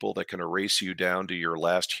about people that can erase you down to your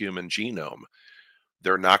last human genome.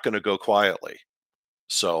 They're not going to go quietly.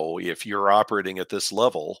 So if you're operating at this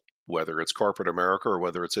level, whether it's corporate America or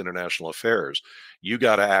whether it's international affairs, you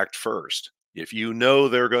got to act first. If you know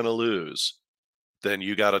they're going to lose, then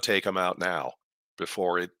you got to take them out now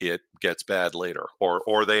before it gets bad later,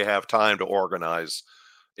 or they have time to organize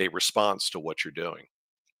a response to what you're doing.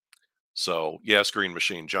 So yes, Green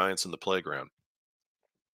Machine, giants in the playground.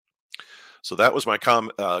 So that was my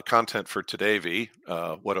content for today, V.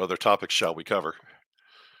 What other topics shall we cover?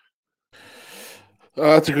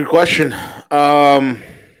 That's a good question.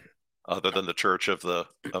 Other than the Church of the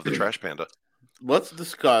Trash Panda. Let's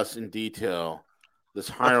discuss in detail this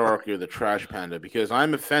hierarchy of the Trash Panda, because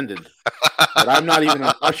I'm offended that I'm not even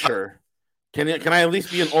an usher. Can I at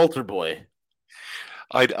least be an altar boy?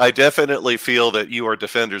 I definitely feel that you are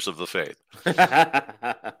defenders of the faith.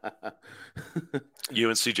 You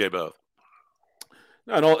and CJ both.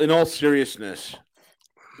 No, in all seriousness,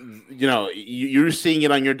 you're seeing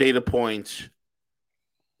it on your data points.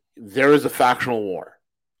 There is a factional war.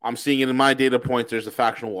 I'm seeing it in my data points. There's a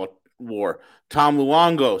factional war. Tom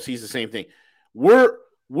Luongo sees the same thing. We're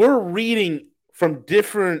reading from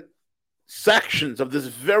different sections of this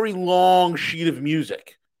very long sheet of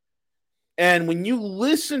music. And when you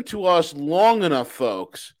listen to us long enough,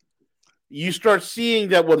 folks, you start seeing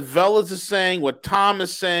that what Veles is saying, what Tom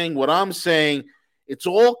is saying, what I'm saying, it's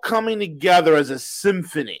all coming together as a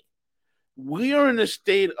symphony. We are in a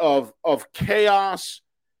state of chaos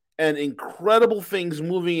and incredible things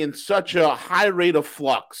moving in such a high rate of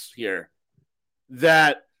flux here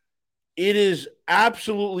that it is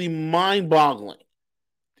absolutely mind-boggling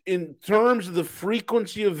in terms of the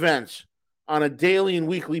frequency of events on a daily and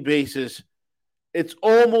weekly basis. It's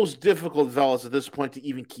almost difficult, Veles, at this point to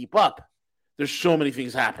even keep up. There's so many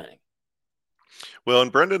things happening. Well,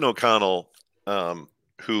 and Brendan O'Connell,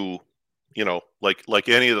 who, like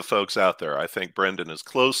any of the folks out there, I think Brendan is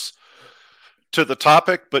close to the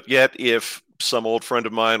topic, but yet if some old friend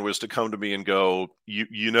of mine was to come to me and go,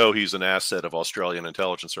 he's an asset of Australian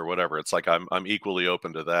intelligence or whatever, it's like I'm equally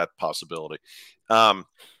open to that possibility. But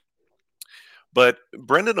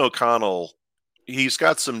Brendan O'Connell, he's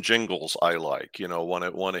got some jingles I like.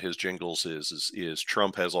 One of his jingles is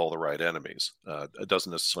Trump has all the right enemies. It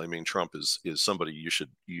doesn't necessarily mean Trump is somebody you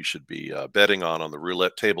should be betting on the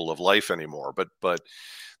roulette table of life anymore, but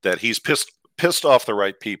that he's pissed off the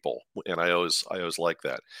right people, and I always like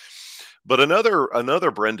that. But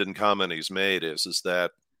another Brendan comment he's made is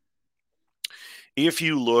that if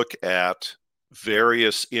you look at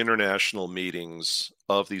various international meetings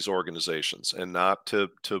of these organizations, and not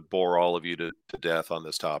to bore all of you to death on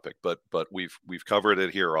this topic, but we've covered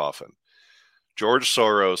it here often. George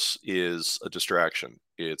Soros is a distraction.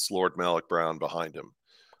 It's Lord Malik Brown behind him.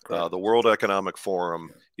 The World Economic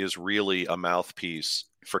Forum is really a mouthpiece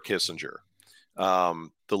for Kissinger.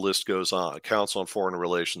 The list goes on. Council on Foreign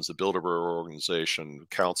Relations, the Bilderberg Organization,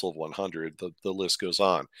 Council of 100, the list goes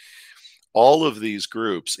on. All of these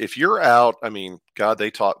groups, if you're out, I mean, God, they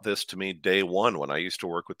taught this to me day one when I used to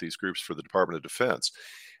work with these groups for the Department of Defense.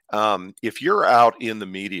 If you're out in the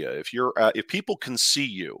media, if people can see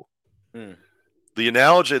you, the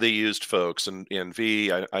analogy they used, folks, and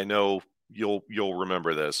V, I know you'll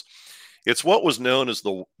remember this. It's what was known as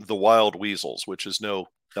the wild weasels, which is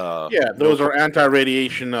those are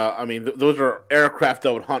anti-radiation. Those are aircraft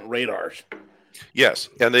that would hunt radars. Yes,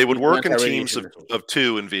 and they would work in teams of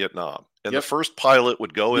two in Vietnam. And the first pilot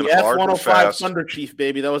would go in hard and fast. Thunder Chief,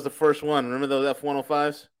 baby. That was the first one. Remember those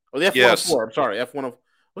F-105s? Or the F-104. Yes. I'm sorry, F-105.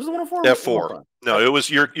 Was it the 104? F-4. No, it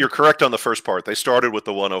was. You're correct on the first part. They started with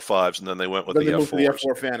the 105s, and then they went with the F-4s. The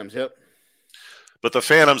F-4 Phantoms, yep. But the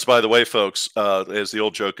Phantoms, by the way, folks, as the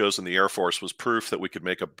old joke goes in the Air Force, was proof that we could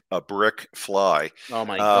make a brick fly. Oh,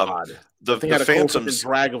 my God. The Phantoms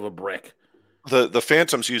drag of a brick. The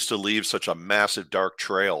Phantoms used to leave such a massive dark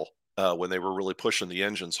trail when they were really pushing the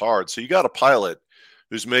engines hard. So you got a pilot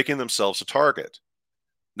who's making themselves a target.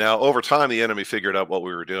 Now, over time, the enemy figured out what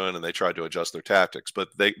we were doing, and they tried to adjust their tactics. But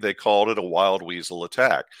they called it a wild weasel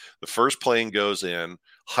attack. The first plane goes in,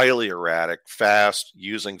 highly erratic, fast,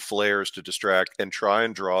 using flares to distract and try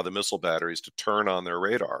and draw the missile batteries to turn on their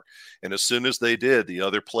radar. And as soon as they did, the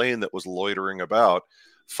other plane that was loitering about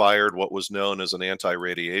fired what was known as an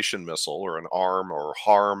anti-radiation missile, or an ARM or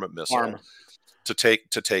HARM missile, to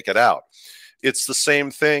take it out. It's the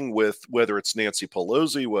same thing with whether it's Nancy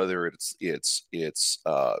Pelosi, whether it's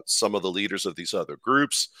some of the leaders of these other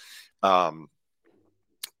groups. The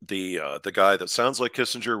guy that sounds like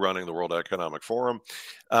Kissinger running the World Economic Forum,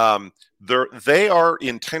 they are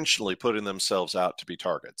intentionally putting themselves out to be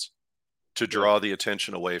targets, to draw the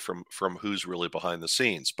attention away from who's really behind the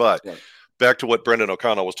scenes. But back to what Brendan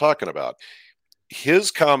O'Connell was talking about.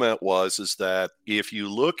 his comment is that if you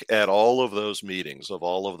look at all of those meetings of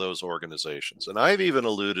all of those organizations, and I've even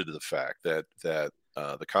alluded to the fact that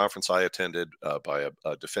the conference I attended by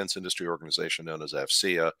a defense industry organization known as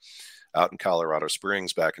AFCEA out in Colorado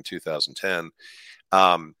Springs back in 2010,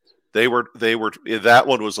 they were that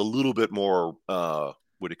one was a little bit more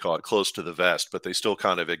what do you call it, close to the vest, but they still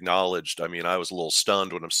kind of acknowledged. I mean, I was a little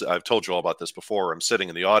stunned when I've told you all about this before. I'm sitting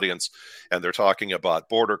in the audience and they're talking about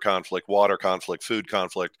border conflict, water conflict, food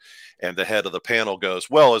conflict. And the head of the panel goes,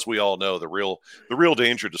 well, as we all know, the real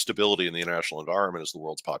danger to stability in the international environment is the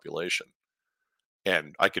world's population.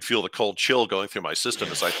 And I could feel the cold chill going through my system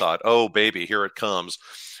as I thought, oh, baby, here it comes.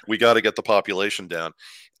 We got to get the population down.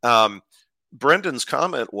 Brendan's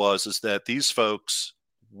comment is that these folks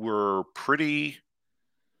were pretty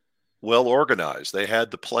well organized. They had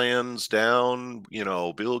the plans down. You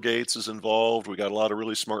know, Bill Gates is involved. We got a lot of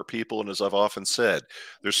really smart people. And as I've often said,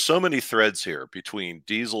 there's so many threads here between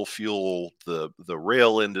diesel fuel, the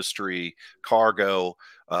rail industry, cargo,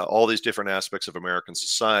 all these different aspects of American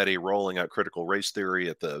society, rolling out critical race theory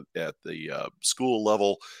at the school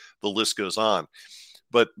level. The list goes on.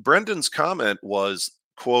 But Brendan's comment was,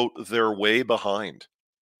 quote, they're way behind.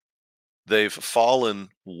 They've fallen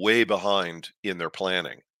way behind in their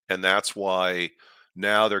planning. And that's why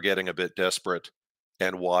now they're getting a bit desperate,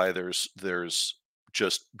 and why there's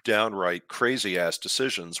just downright crazy ass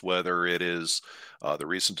decisions, whether it is the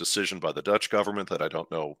recent decision by the Dutch government that I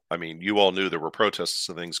don't know. I mean, you all knew there were protests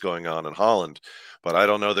and things going on in Holland, but I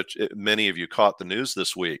don't know that many of you caught the news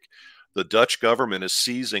this week. The Dutch government is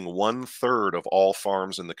seizing 1/3 of all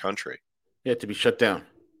farms in the country. Yeah, to be shut down.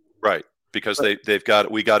 Right. Because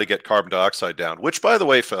we got to get carbon dioxide down, which, by the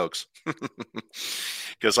way, folks,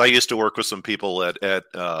 because I used to work with some people at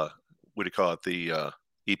what do you call it, the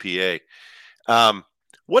EPA.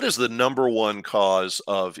 What is the number one cause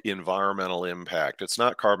of environmental impact? It's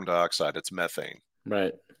not carbon dioxide, it's methane.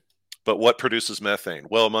 Right. But what produces methane?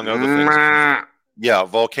 Well, among other things, yeah,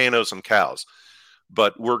 volcanoes and cows.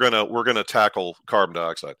 But we're gonna tackle carbon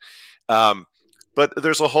dioxide. But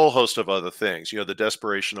there's a whole host of other things. You know, the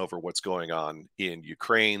desperation over what's going on in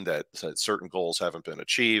Ukraine, that certain goals haven't been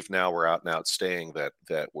achieved. Now we're out and out saying that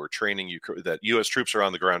we're training that U.S. troops are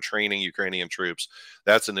on the ground training Ukrainian troops.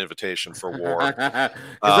 That's an invitation for war.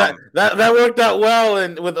 that worked out well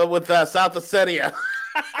with South Ossetia.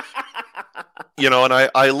 You know, and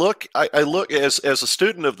I look as a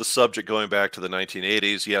student of the subject going back to the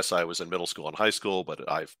 1980s. Yes, I was in middle school and high school, but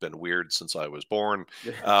I've been weird since I was born.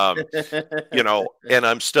 You know, and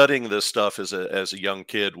I'm studying this stuff as a young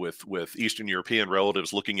kid with Eastern European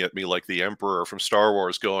relatives looking at me like the Emperor from Star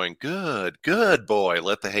Wars, going, "Good boy,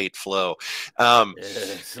 let the hate flow."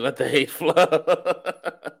 Yes, let the hate flow.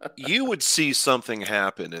 You would see something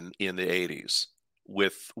happen in the 80s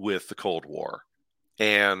with the Cold War,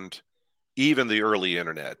 and even the early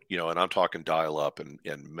internet, you know, and I'm talking dial-up and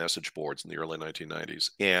message boards in the early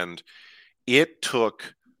 1990s. And it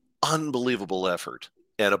took unbelievable effort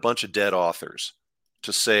and a bunch of dead authors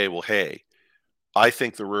to say, well, hey, I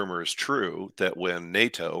think the rumor is true that when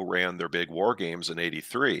NATO ran their big war games in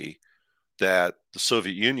 83, that the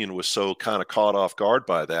Soviet Union was so kind of caught off guard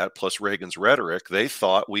by that, plus Reagan's rhetoric, they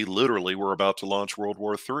thought we literally were about to launch World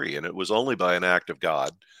War III. And it was only by an act of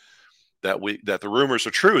God that the rumors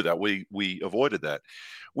are true, that we avoided that.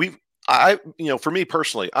 For me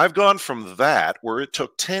personally, I've gone from that, where it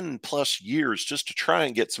took 10 plus years just to try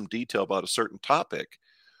and get some detail about a certain topic,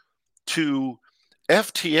 to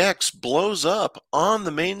FTX blows up on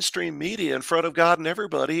the mainstream media in front of God and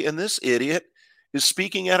everybody, and this idiot is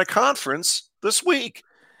speaking at a conference this week.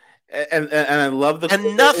 And I love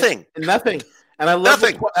nothing. And I love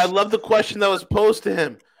the question that was posed to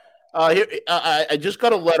him. I just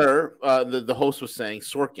got a letter. The host was saying,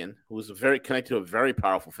 Sorkin, who was very connected to a very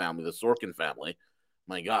powerful family, the Sorkin family.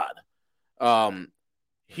 My God.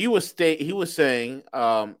 He was saying,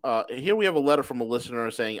 here we have a letter from a listener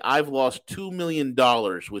saying, I've lost $2 million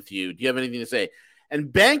with you. Do you have anything to say? And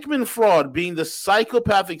Bankman Fraud, being the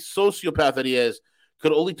psychopathic sociopath that he is,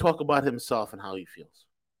 could only talk about himself and how he feels.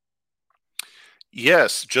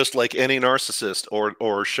 Yes, just like any narcissist,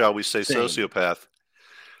 or shall we say sociopath.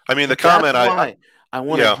 I mean, the comment I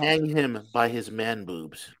want to hang him by his man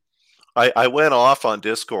boobs. I went off on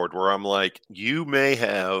Discord where I'm like, you may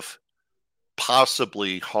have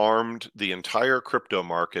possibly harmed the entire crypto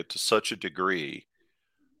market to such a degree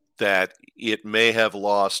that it may have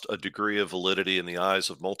lost a degree of validity in the eyes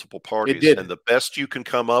of multiple parties. And the best you can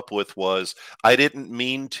come up with was, I didn't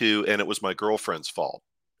mean to, and it was my girlfriend's fault.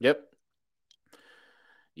 Yep,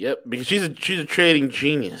 because she's a trading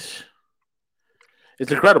genius.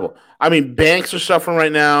 It's incredible. I mean, banks are suffering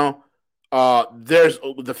right now.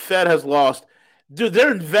 The Fed has lost. Dude,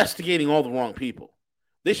 they're investigating all the wrong people.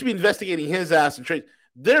 They should be investigating his ass and trade.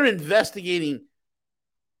 They're investigating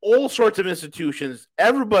all sorts of institutions.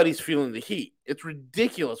 Everybody's feeling the heat. It's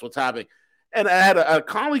ridiculous what's happening. And I had a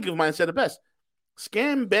colleague of mine said it best.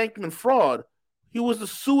 Scam, bankman, fraud. He was the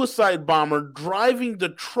suicide bomber driving the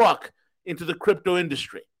truck into the crypto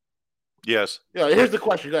industry. Yes. Yeah. Here's the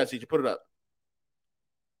question. Go ahead, CJ. Put it up.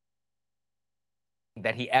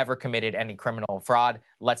 That he ever committed any criminal fraud.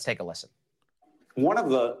 Let's take a listen. One of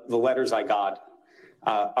the letters I got,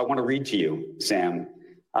 I want to read to you, Sam,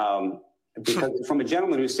 because from a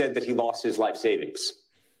gentleman who said that he lost his life savings.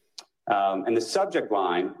 And the subject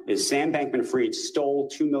line is Sam Bankman-Fried stole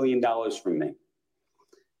 $2 million from me.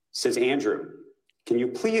 Says, Andrew, can you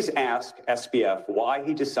please ask SBF why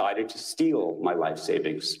he decided to steal my life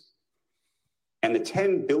savings and the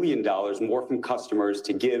 $10 billion more from customers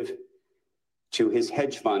to give to his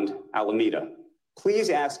hedge fund, Alameda. Please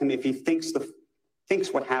ask him if he thinks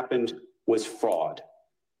what happened was fraud.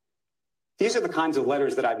 These are the kinds of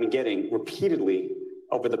letters that I've been getting repeatedly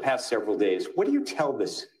over the past several days. What do you tell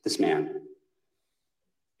this man?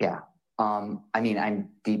 Yeah. I mean, I'm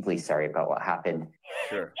deeply sorry about what happened.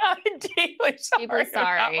 Sure. I'm deeply sorry.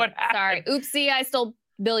 Sorry. Oopsie, I stole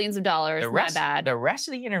billions of dollars. My bad. The rest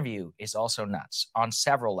of the interview is also nuts on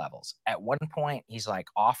several levels. At one point, he's like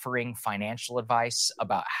offering financial advice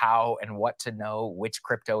about how and what to know which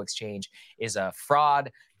crypto exchange is a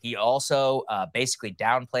fraud. He also basically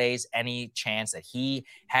downplays any chance that he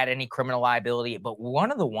had any criminal liability. But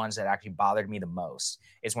one of the ones that actually bothered me the most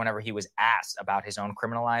is whenever he was asked about his own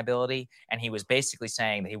criminal liability. And he was basically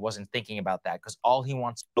saying that he wasn't thinking about that because all he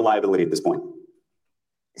wants liability at this point.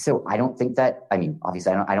 So I don't think that, I mean,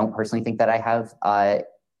 obviously I don't personally think that I have, but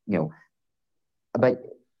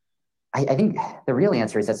I think the real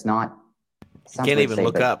answer is that's not. You can't even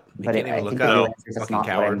look up. You can't even look up. Fucking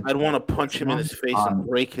coward. I'd want to punch him in his face and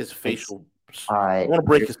break his facial. I want to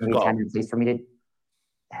break his skull. Kind of place for me to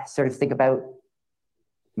sort of think about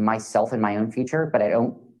myself and my own future, but I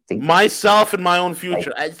don't think myself and my own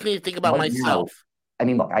future. I just need to think about myself. I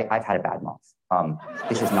mean, look, I've had a bad month.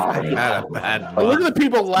 This is not really had a bad month. Look at the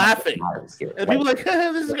people laughing. And people like,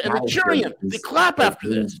 hey, this is cheering him. They clap after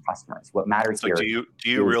this. Customers. What matters here. Do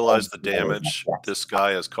you realize the damage this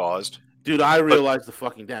guy has caused? Dude, I realize the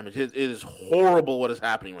fucking damage. It is horrible what is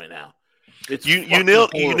happening right now. You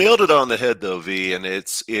nailed it on the head though, V, and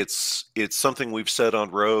it's something we've said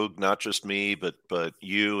on Rogue, not just me, but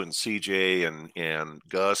you and CJ and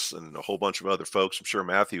Gus and a whole bunch of other folks. I'm sure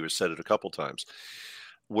Matthew has said it a couple times,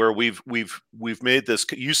 where we've made this.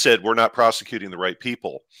 You said we're not prosecuting the right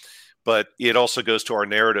people, but it also goes to our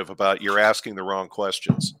narrative about you're asking the wrong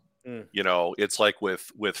questions. You know, it's like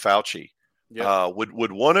with Fauci. Yep.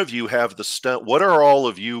 Would one of you have the stunt? What are all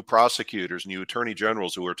of you prosecutors and you attorney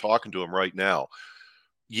generals who are talking to him right now?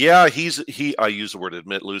 Yeah, I use the word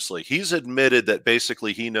admit loosely. He's admitted that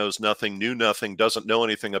basically he knows nothing, knew nothing, doesn't know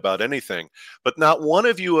anything about anything. But not one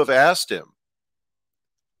of you have asked him,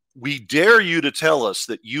 we dare you to tell us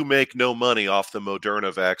that you make no money off the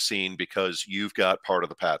Moderna vaccine because you've got part of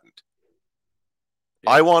the patent.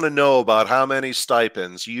 I want to know about how many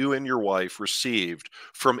stipends you and your wife received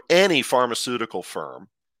from any pharmaceutical firm.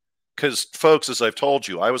 Because, folks, as I've told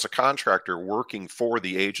you, I was a contractor working for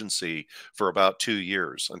the agency for about 2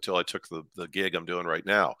 years until I took the gig I'm doing right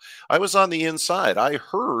now. I was on the inside. I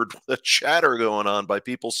heard the chatter going on by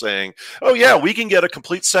people saying, oh, yeah, we can get a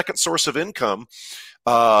complete second source of income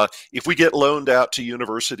if we get loaned out to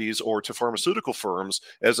universities or to pharmaceutical firms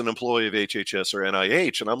as an employee of HHS or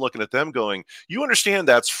NIH. And I'm looking at them going, you understand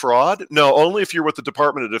that's fraud? No, only if you're with the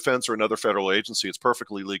Department of Defense or another federal agency. It's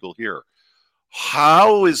perfectly legal here.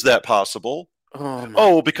 How is that possible?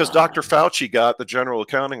 Because Dr. Fauci got the General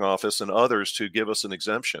Accounting Office and others to give us an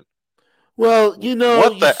exemption. Well,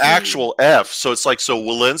 what the actual F? So it's like, so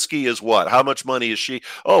Walensky is what? How much money is she?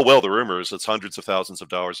 Oh, well, the rumor is it's hundreds of thousands of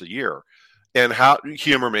dollars a year. And how,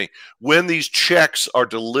 humor me, when these checks are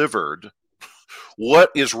delivered,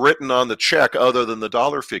 what is written on the check other than the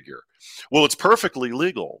dollar figure? Well, it's perfectly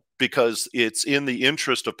legal because it's in the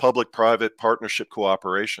interest of public-private partnership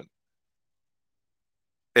cooperation.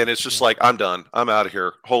 And it's just like, I'm done. I'm out of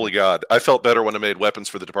here. Holy God. I felt better when I made weapons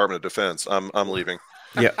for the Department of Defense. I'm leaving.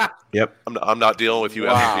 Yeah. Yep. I'm not dealing with you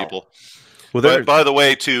effing people. Well, but by the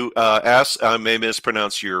way, I may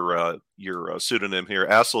mispronounce your pseudonym here,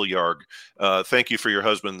 Asseljärg. Thank you for your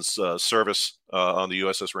husband's service on the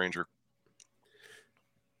USS Ranger.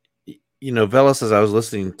 You know, Veles, as I was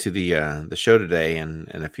listening to the show today, and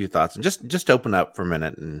a few thoughts, and just open up for a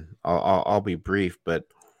minute, and I'll be brief, but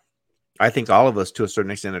I think all of us, to a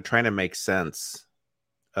certain extent, are trying to make sense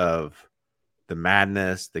of the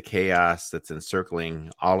madness, the chaos that's encircling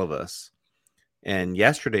all of us. And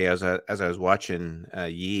yesterday, as I was watching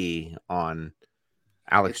Yee on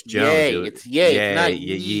Alex It's Jones, yay. It's yay. It's not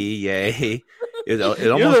yee. yay. It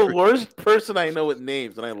You're almost the worst person I know with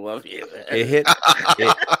names, and I love you. it hit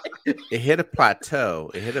it hit a plateau.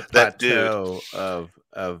 It hit a That dude. plateau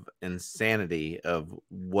of insanity of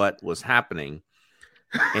what was happening.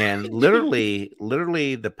 And literally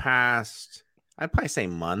the past, I'd probably say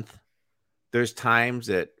month, there's times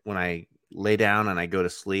that when I lay down and I go to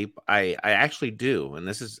sleep, I actually do, and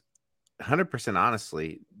this is 100%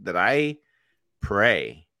 honestly, that I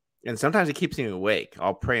pray. And sometimes it keeps me awake.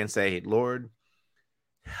 I'll pray and say, Lord,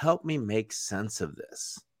 help me make sense of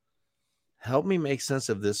this. Help me make sense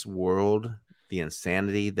of this world, the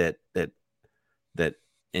insanity that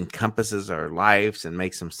encompasses our lives, and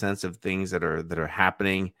make some sense of things that are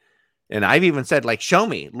happening. And I've even said, like, show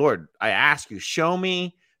me, Lord, I ask you, show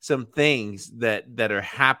me some things that are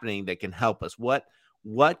happening that can help us.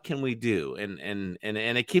 What can we do? And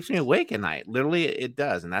it keeps me awake at night. Literally, it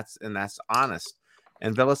does. And that's honest.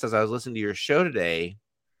 And Veles, as I was listening to your show today,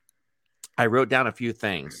 I wrote down a few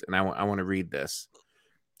things, and I want to read this.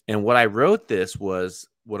 And what I wrote this was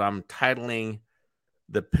what I'm titling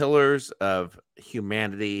the pillars of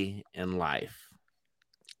humanity and life.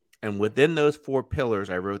 And within those 4 pillars,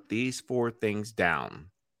 I wrote these 4 things down.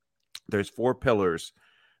 There's 4 pillars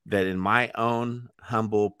that, in my own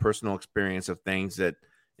humble personal experience of things that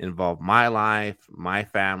involve my life, my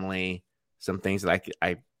family, some things that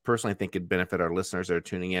I personally think could benefit our listeners that are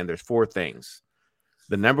tuning in. There's 4 things.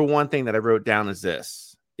 The number one thing that I wrote down is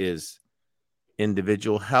this, is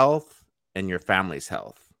individual health and your family's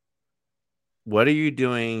health. What are you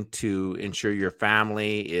doing to ensure your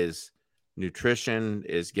family is nutrition,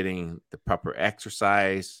 is getting the proper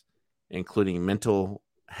exercise, including mental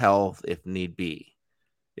health if need be?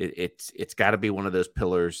 It's got to be one of those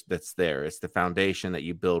pillars that's there. It's the foundation that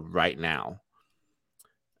you build right now.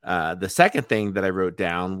 The second thing that I wrote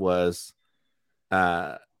down was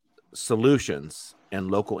solutions and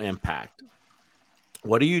local impact.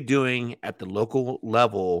 What are you doing at the local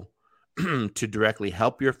level to directly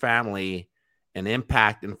help your family and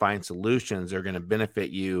impact and find solutions that are going to benefit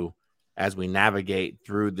you as we navigate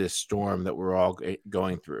through this storm that we're all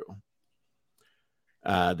going through?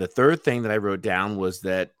 The third thing that I wrote down was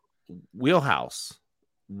that wheelhouse.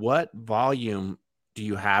 What volume do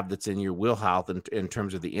you have that's in your wheelhouse in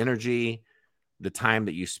terms of the energy, the time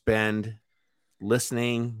that you spend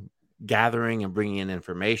listening, gathering, and bringing in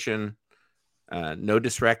information? No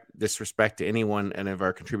disrespect to anyone, any of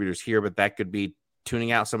our contributors here, but that could be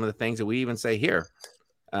tuning out some of the things that we even say here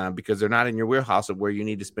because they're not in your wheelhouse of where you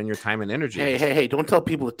need to spend your time and energy. Hey, don't tell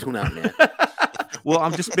people to tune out, man. Well,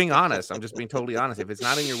 I'm just being honest. I'm just being totally honest. If it's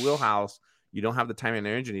not in your wheelhouse, you don't have the time and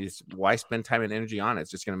energy. Why spend time and energy on it?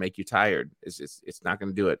 It's just going to make you tired. It's not going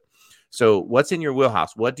to do it. So what's in your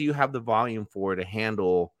wheelhouse? What do you have the volume for to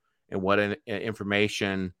handle, and what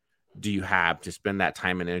information do you have to spend that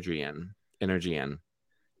time and energy in?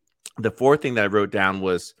 The fourth thing that I wrote down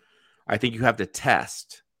was, I think you have to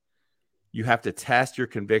test. You have to test your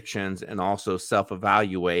convictions and also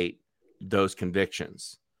self-evaluate those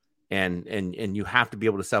convictions. And you have to be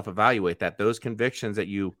able to self-evaluate that those convictions that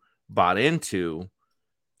you bought into,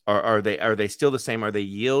 are they still the same? Are they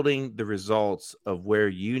yielding the results of where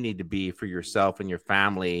you need to be for yourself and your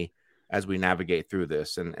family as we navigate through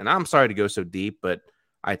this? And I'm sorry to go so deep, but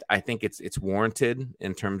I think it's warranted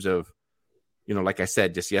in terms of, like I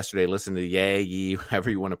said just yesterday, listen to Yee, however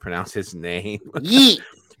you want to pronounce his name.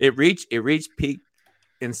 It reached peak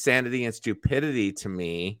insanity and stupidity to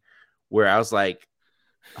me, where I was like,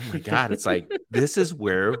 oh my God, it's like, this is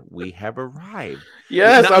where we have arrived.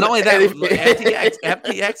 Yes. Not only that,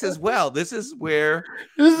 FTX as well. This is where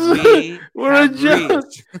we're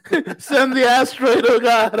reached. Send the asteroid. Oh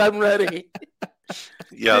God, I'm ready.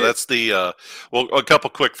 Yeah, that's the well, a couple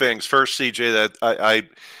quick things. First, CJ, that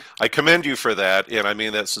I commend you for that, and I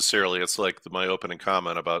mean that sincerely. It's like my opening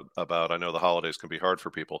comment about I know the holidays can be hard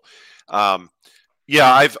for people.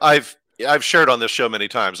 Yeah, I've shared on this show many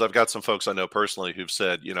times. I've got some folks I know personally who've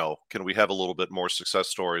said, can we have a little bit more success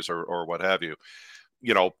stories or what have you?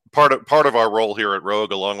 Part of our role here at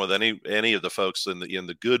Rogue, along with any of the folks in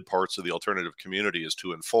the good parts of the alternative community, is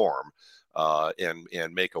to inform.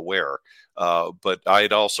 and make aware. But I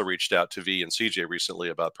had also reached out to V and CJ recently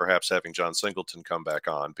about perhaps having John Singleton come back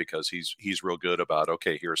on, because he's real good about,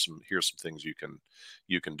 okay, here's some things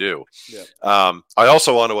you can do. Yeah. I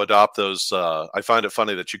also want to adopt those. I find it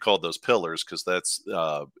funny that you called those pillars, because that's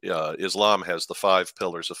Islam has the 5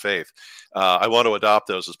 pillars of faith. I want to adopt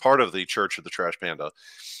those as part of the Church of the Trash Panda.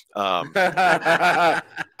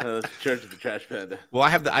 Church of the Trash Panda. Well, I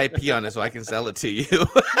have the IP on it, so I can sell it to you.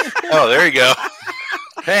 Oh, there you go.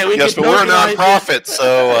 Hey, we yes, can but we're a tokenize nonprofit,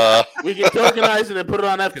 so we can tokenize it and put it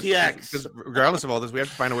on FTX. Because regardless of all this, we have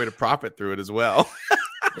to find a way to profit through it as well.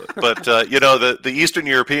 But the Eastern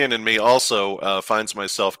European in me also finds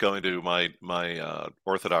myself going to my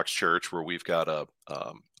Orthodox church, where we've got a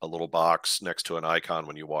little box next to an icon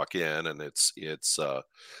when you walk in, and it's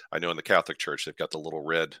I know in the Catholic Church they've got the little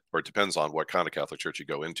red, or it depends on what kind of Catholic church you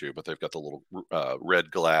go into, but they've got the little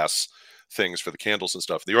red glass things for the candles and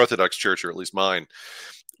stuff. The Orthodox Church, or at least mine,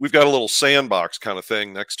 we've got a little sandbox kind of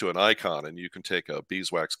thing next to an icon, and you can take a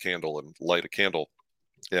beeswax candle and light a candle.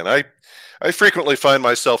 And I frequently find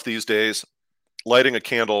myself these days lighting a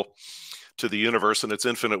candle to the universe and its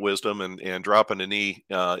infinite wisdom, and dropping a knee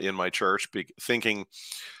in my church, thinking,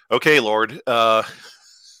 okay, Lord,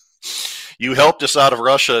 you helped us out of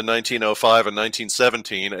Russia in 1905 and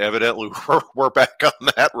 1917. Evidently, we're back on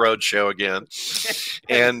that road show again.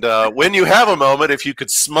 And when you have a moment, if you could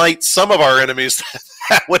smite some of our enemies,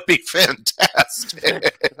 that would be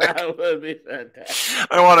fantastic. That would be fantastic.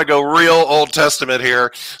 I want to go real Old Testament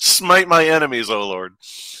here. Smite my enemies, oh Lord.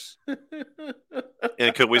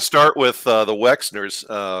 And could we start with the Wexners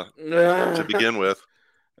to begin with?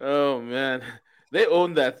 Oh man, they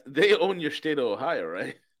own that. They own your state of Ohio,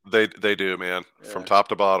 right? They do, man, Yeah. from top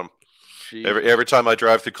to bottom. Jeez. Every time I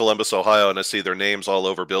drive through Columbus, Ohio, and I see their names all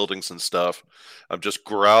over buildings and stuff, I'm just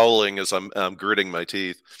growling as I'm gritting my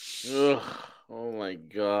teeth. Ugh. Oh my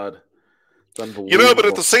God. It's unbelievable. You know, but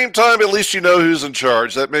at the same time, at least you know who's in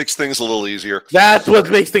charge. That makes things a little easier. That's what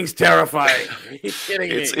makes things terrifying. Are you kidding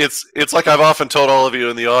me? It's like I've often told all of you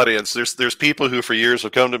in the audience. There's people who for years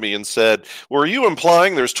have come to me and said, "Were you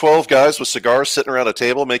implying there's 12 guys with cigars sitting around a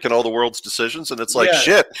table making all the world's decisions?" And it's like, Yeah.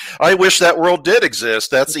 shit. I wish that world did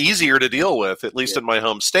exist. That's easier to deal with, at least in my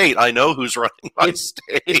home state. I know who's running my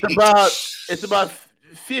state. It's about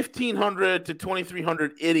 1,500 to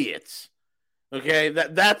 2,300 idiots. Okay,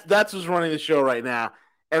 that's who's running the show right now,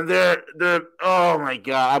 and they're oh my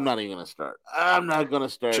God, I'm not even gonna start. I'm not gonna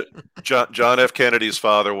start. John F. Kennedy's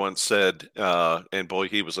father once said, and boy,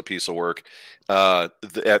 he was a piece of work.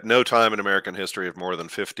 At no time in American history have more than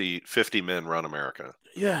 50 men run America.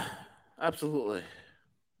 Yeah, absolutely.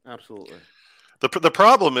 The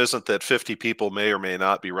problem isn't that 50 people may or may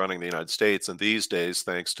not be running the United States, and these days,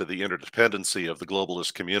 thanks to the interdependency of the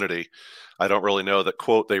globalist community, I don't really know that,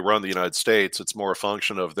 quote, they run the United States. It's more a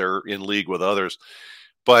function of they're in league with others.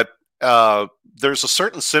 But there's a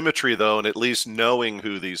certain symmetry, though, in at least knowing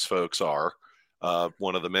who these folks are.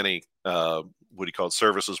 One of the many,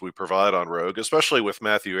 services we provide on Rogue, especially with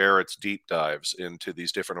Matthew Ehret's deep dives into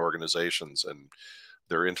these different organizations and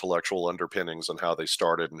their intellectual underpinnings and how they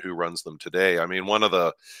started and who runs them today. I mean, one of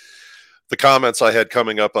the comments I had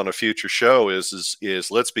coming up on a future show is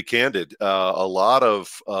let's be candid. A lot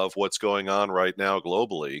of what's going on right now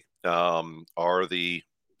globally are the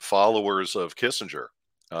followers of Kissinger,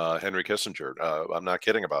 Henry Kissinger. I'm not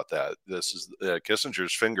kidding about that. This is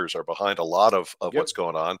Kissinger's fingers are behind a lot of what's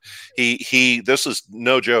going on. This is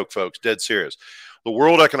no joke, folks, dead serious. The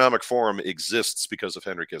World Economic Forum exists because of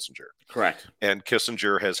Henry Kissinger. Correct. And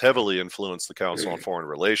Kissinger has heavily influenced the Council on Foreign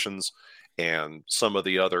Relations and some of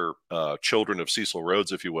the other children of Cecil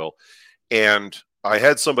Rhodes, if you will. And I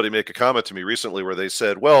had somebody make a comment to me recently where they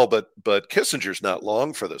said, well, but Kissinger's not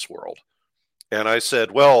long for this world. And I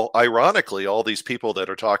said, well, ironically, all these people that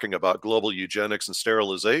are talking about global eugenics and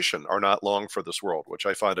sterilization are not long for this world, which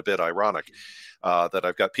I find a bit ironic, that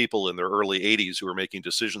I've got people in their early 80s who are making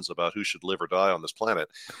decisions about who should live or die on this planet.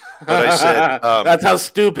 But I said, that's how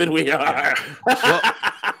stupid we are.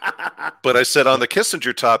 But I said, on the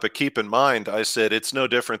Kissinger topic, keep in mind, I said, it's no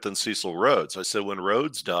different than Cecil Rhodes. I said, when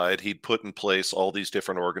Rhodes died, he'd put in place all these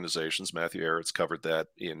different organizations. Matthew Ehret's covered that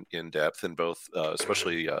in depth in both,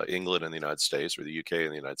 especially England and the United States, or the UK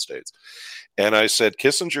and the United States. And I said,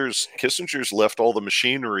 Kissinger's left all the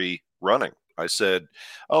machinery running. I said,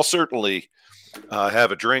 I'll certainly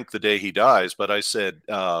have a drink the day he dies, but I said,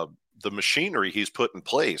 the machinery he's put in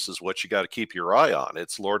place is what you got to keep your eye on.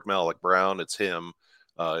 It's Lord Malik Brown, it's him.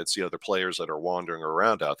 It's the other players that are wandering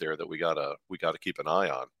around out there that we gotta keep an eye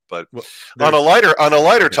on. But Well, on a lighter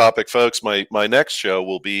Yeah. topic, folks, my next show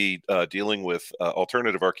will be dealing with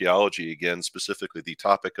alternative archaeology again, specifically the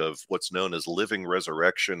topic of what's known as living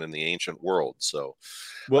resurrection in the ancient world. So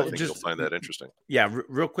I think you'll find that interesting. Yeah,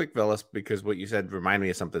 real quick, Veles, because what you said reminded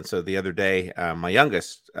me of something. So the other day, my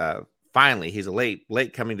youngest, finally, he's a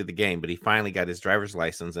late coming to the game, but he finally got his driver's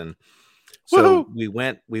license, and so we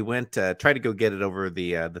went try to go get it over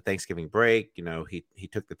the Thanksgiving break. You know, he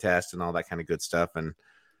took the test and all that kind of good stuff, and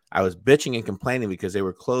I was bitching and complaining because they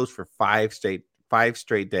were closed for 5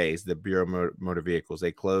 straight days. The Bureau of Motor Vehicles,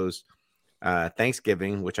 they closed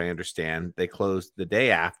Thanksgiving, which I understand. They closed the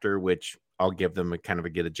day after, which I'll give them a kind of a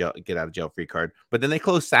get out of jail free card. But then they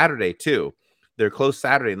closed Saturday too. They're closed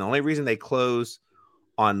Saturday, and the only reason they close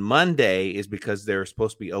on Monday is because they're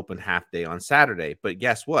supposed to be open half day on Saturday. But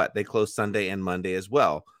guess what? They closed Sunday and Monday as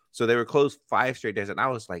well. So they were closed 5 straight days, and I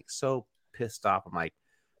was like so pissed off. I'm like,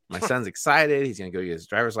 my son's excited. He's going to go get his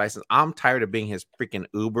driver's license. I'm tired of being his freaking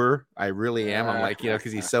Uber. I really am. I'm like,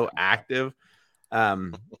 because he's so active.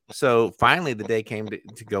 So finally the day came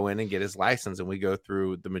to go in and get his license, and we go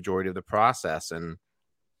through the majority of the process, and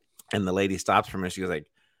the lady stops for me. She goes like,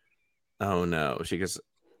 oh no. She goes,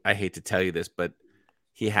 I hate to tell you this, but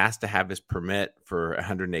he has to have his permit for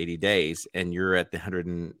 180 days, and you're at the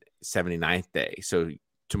 179th day. So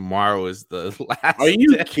tomorrow is the last. Are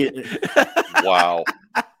you day. kidding? Wow.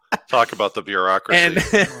 Talk about the bureaucracy.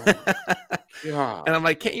 And I'm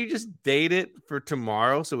like, can't you just date it for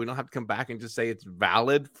tomorrow so we don't have to come back and just say it's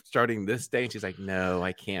valid starting this day? And she's like, no,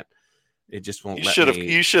 I can't. It just won't.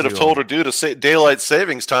 You should have told her due to daylight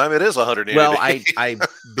savings time. It is 180. Well, I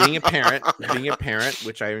being a parent,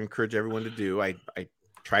 which I encourage everyone to do, I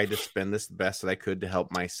tried to spend this the best that I could to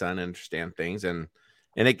help my son understand things, and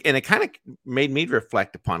it kind of made me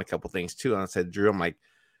reflect upon a couple things too. And I said, Drew, I'm like,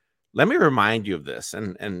 let me remind you of this,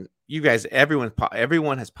 and you guys, everyone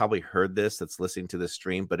has probably heard this that's listening to this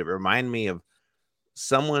stream, but it reminded me of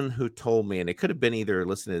someone who told me, and it could have been either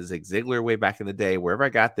listening to Zig Ziglar way back in the day, wherever I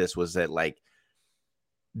got this, was that like,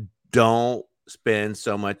 don't spend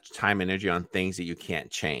so much time and energy on things that you can't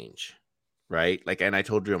change, right? Like, and I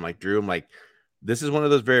told Drew, I'm like, this is one of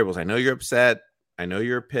those variables. I know you're upset. I know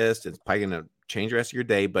you're pissed. It's probably going to change the rest of your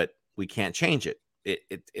day, but we can't change it.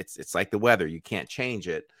 It's like the weather. You can't change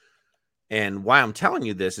it. And why I'm telling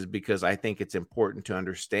you this is because I think it's important to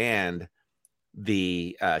understand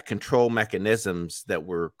the control mechanisms that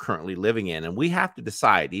we're currently living in. And we have to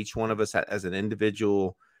decide, each one of us as an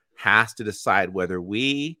individual has to decide whether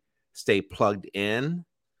we stay plugged in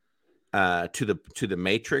to the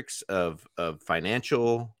matrix of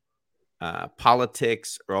financial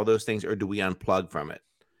politics or all those things, or do we unplug from it?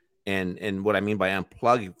 And what I mean by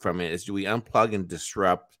unplug from it is, do we unplug and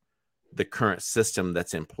disrupt the current system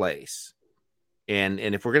that's in place? And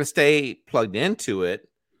if we're going to stay plugged into it,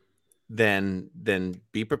 then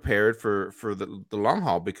be prepared for the long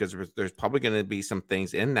haul, because there's probably going to be some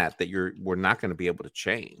things in that we're not going to be able to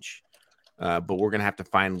change. But we're going to have to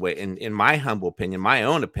find way. In my humble opinion, my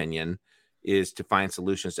own opinion, is to find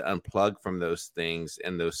solutions to unplug from those things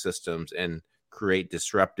and those systems and create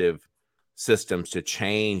disruptive systems to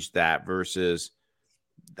change that, versus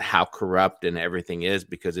how corrupt and everything is,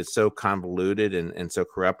 because it's so convoluted and so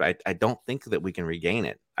corrupt. I don't think that we can regain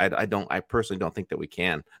it. I personally don't think that we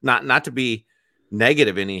can. Not to be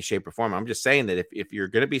negative in any shape or form. I'm just saying that if you're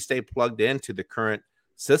going to stay plugged into the current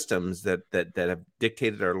systems that have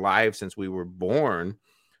dictated our lives since we were born,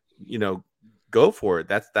 go for it.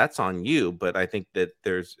 That's on you. But I think that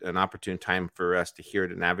there's an opportune time for us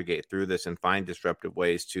to navigate through this and find disruptive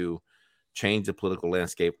ways to change the political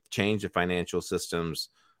landscape, change the financial systems,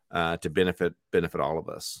 to benefit all of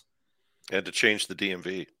us, and to change the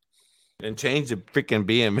DMV, and change the freaking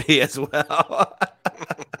BMV as well.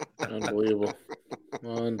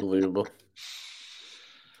 Unbelievable.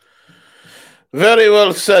 Very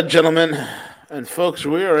well said, gentlemen. And folks,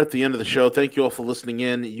 we are at the end of the show. Thank you all for listening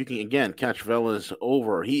in. You can again catch Veles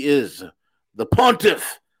over. He is the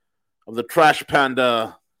pontiff of the Trash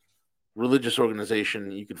Panda religious organization.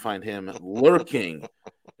 You can find him lurking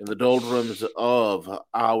in the doldrums of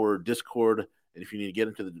our Discord. And if you need to get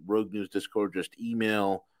into the Rogue News Discord, just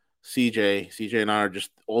email CJ. CJ and I are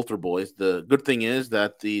just altar boys. The good thing is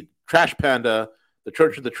that the Trash Panda, the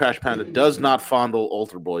Church of the Trash Panda, does not fondle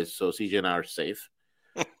altar boys, so CJ and I are safe.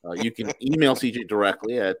 You can email CJ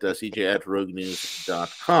directly at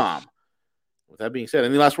cj@roguenews.com. With that being said,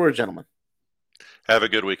 any last words, gentlemen? Have a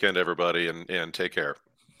good weekend, everybody, and take care.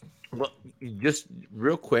 Well, just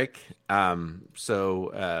real quick. Veles,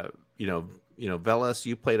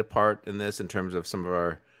 you played a part in this in terms of some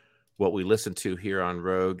of what we listen to here on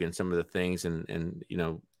Rogue and some of the things, and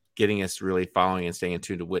getting us really following and staying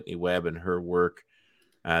tuned to Whitney Webb and her work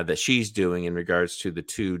that she's doing in regards to the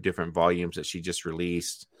 2 different volumes that she just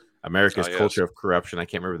released. America's Culture of Corruption. I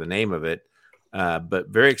can't remember the name of it, but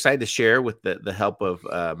very excited to share with the help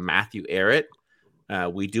of Matthew Arrett.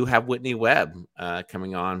 We do have Whitney Webb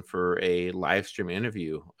coming on for a live stream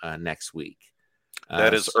interview next week.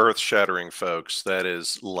 That is earth-shattering, folks. That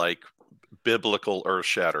is like biblical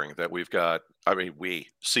earth-shattering that we've got. I mean,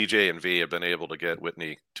 CJ and V, have been able to get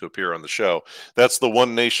Whitney to appear on the show. That's the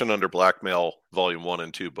One Nation Under Blackmail, Volume 1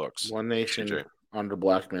 and 2 books. One Nation CJ. Under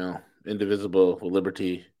Blackmail, indivisible, with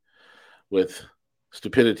liberty, with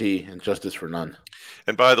stupidity, and justice for none.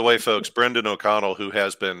 And by the way, folks, Brendan O'Connell, who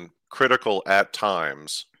has been critical at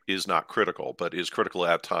times, is not critical, but is critical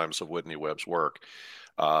at times of Whitney Webb's work.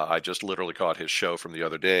 I just literally caught his show from the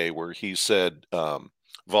other day where he said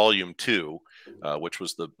Volume 2, which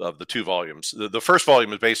was of the 2 volumes. The first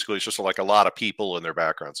volume is basically just like a lot of people and their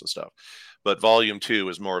backgrounds and stuff. But Volume 2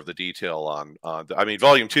 is more of the detail on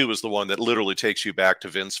Volume 2 is the one that literally takes you back to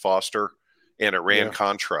Vince Foster and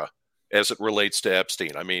Iran-Contra as it relates to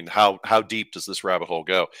Epstein. I mean, how deep does this rabbit hole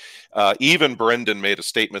go? Even Brendan made a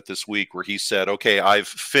statement this week where he said, okay, I've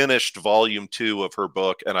finished Volume 2 of her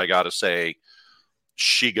book, and I got to say,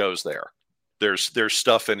 she goes there. There's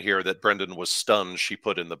stuff in here that Brendan was stunned she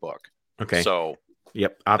put in the book. Okay. So,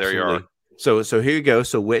 yep, absolutely. There you are. So here you go.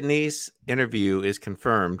 So Whitney's interview is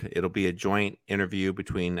confirmed. It'll be a joint interview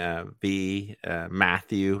between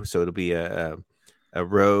Matthew. So it'll be a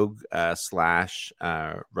Rogue /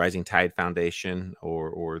 Rising Tide Foundation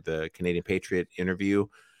or the Canadian Patriot interview,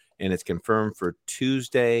 and it's confirmed for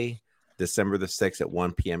Tuesday, December the 6th at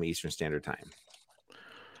 1 p.m. Eastern Standard Time.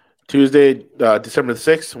 Tuesday, December the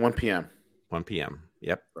 6th, 1 p.m. 1 p.m.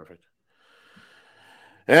 Yep. Perfect.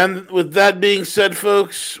 And with that being said,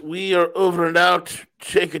 folks, we are over and out.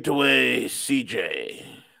 Take it away, CJ.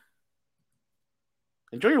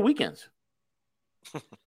 Enjoy your weekends.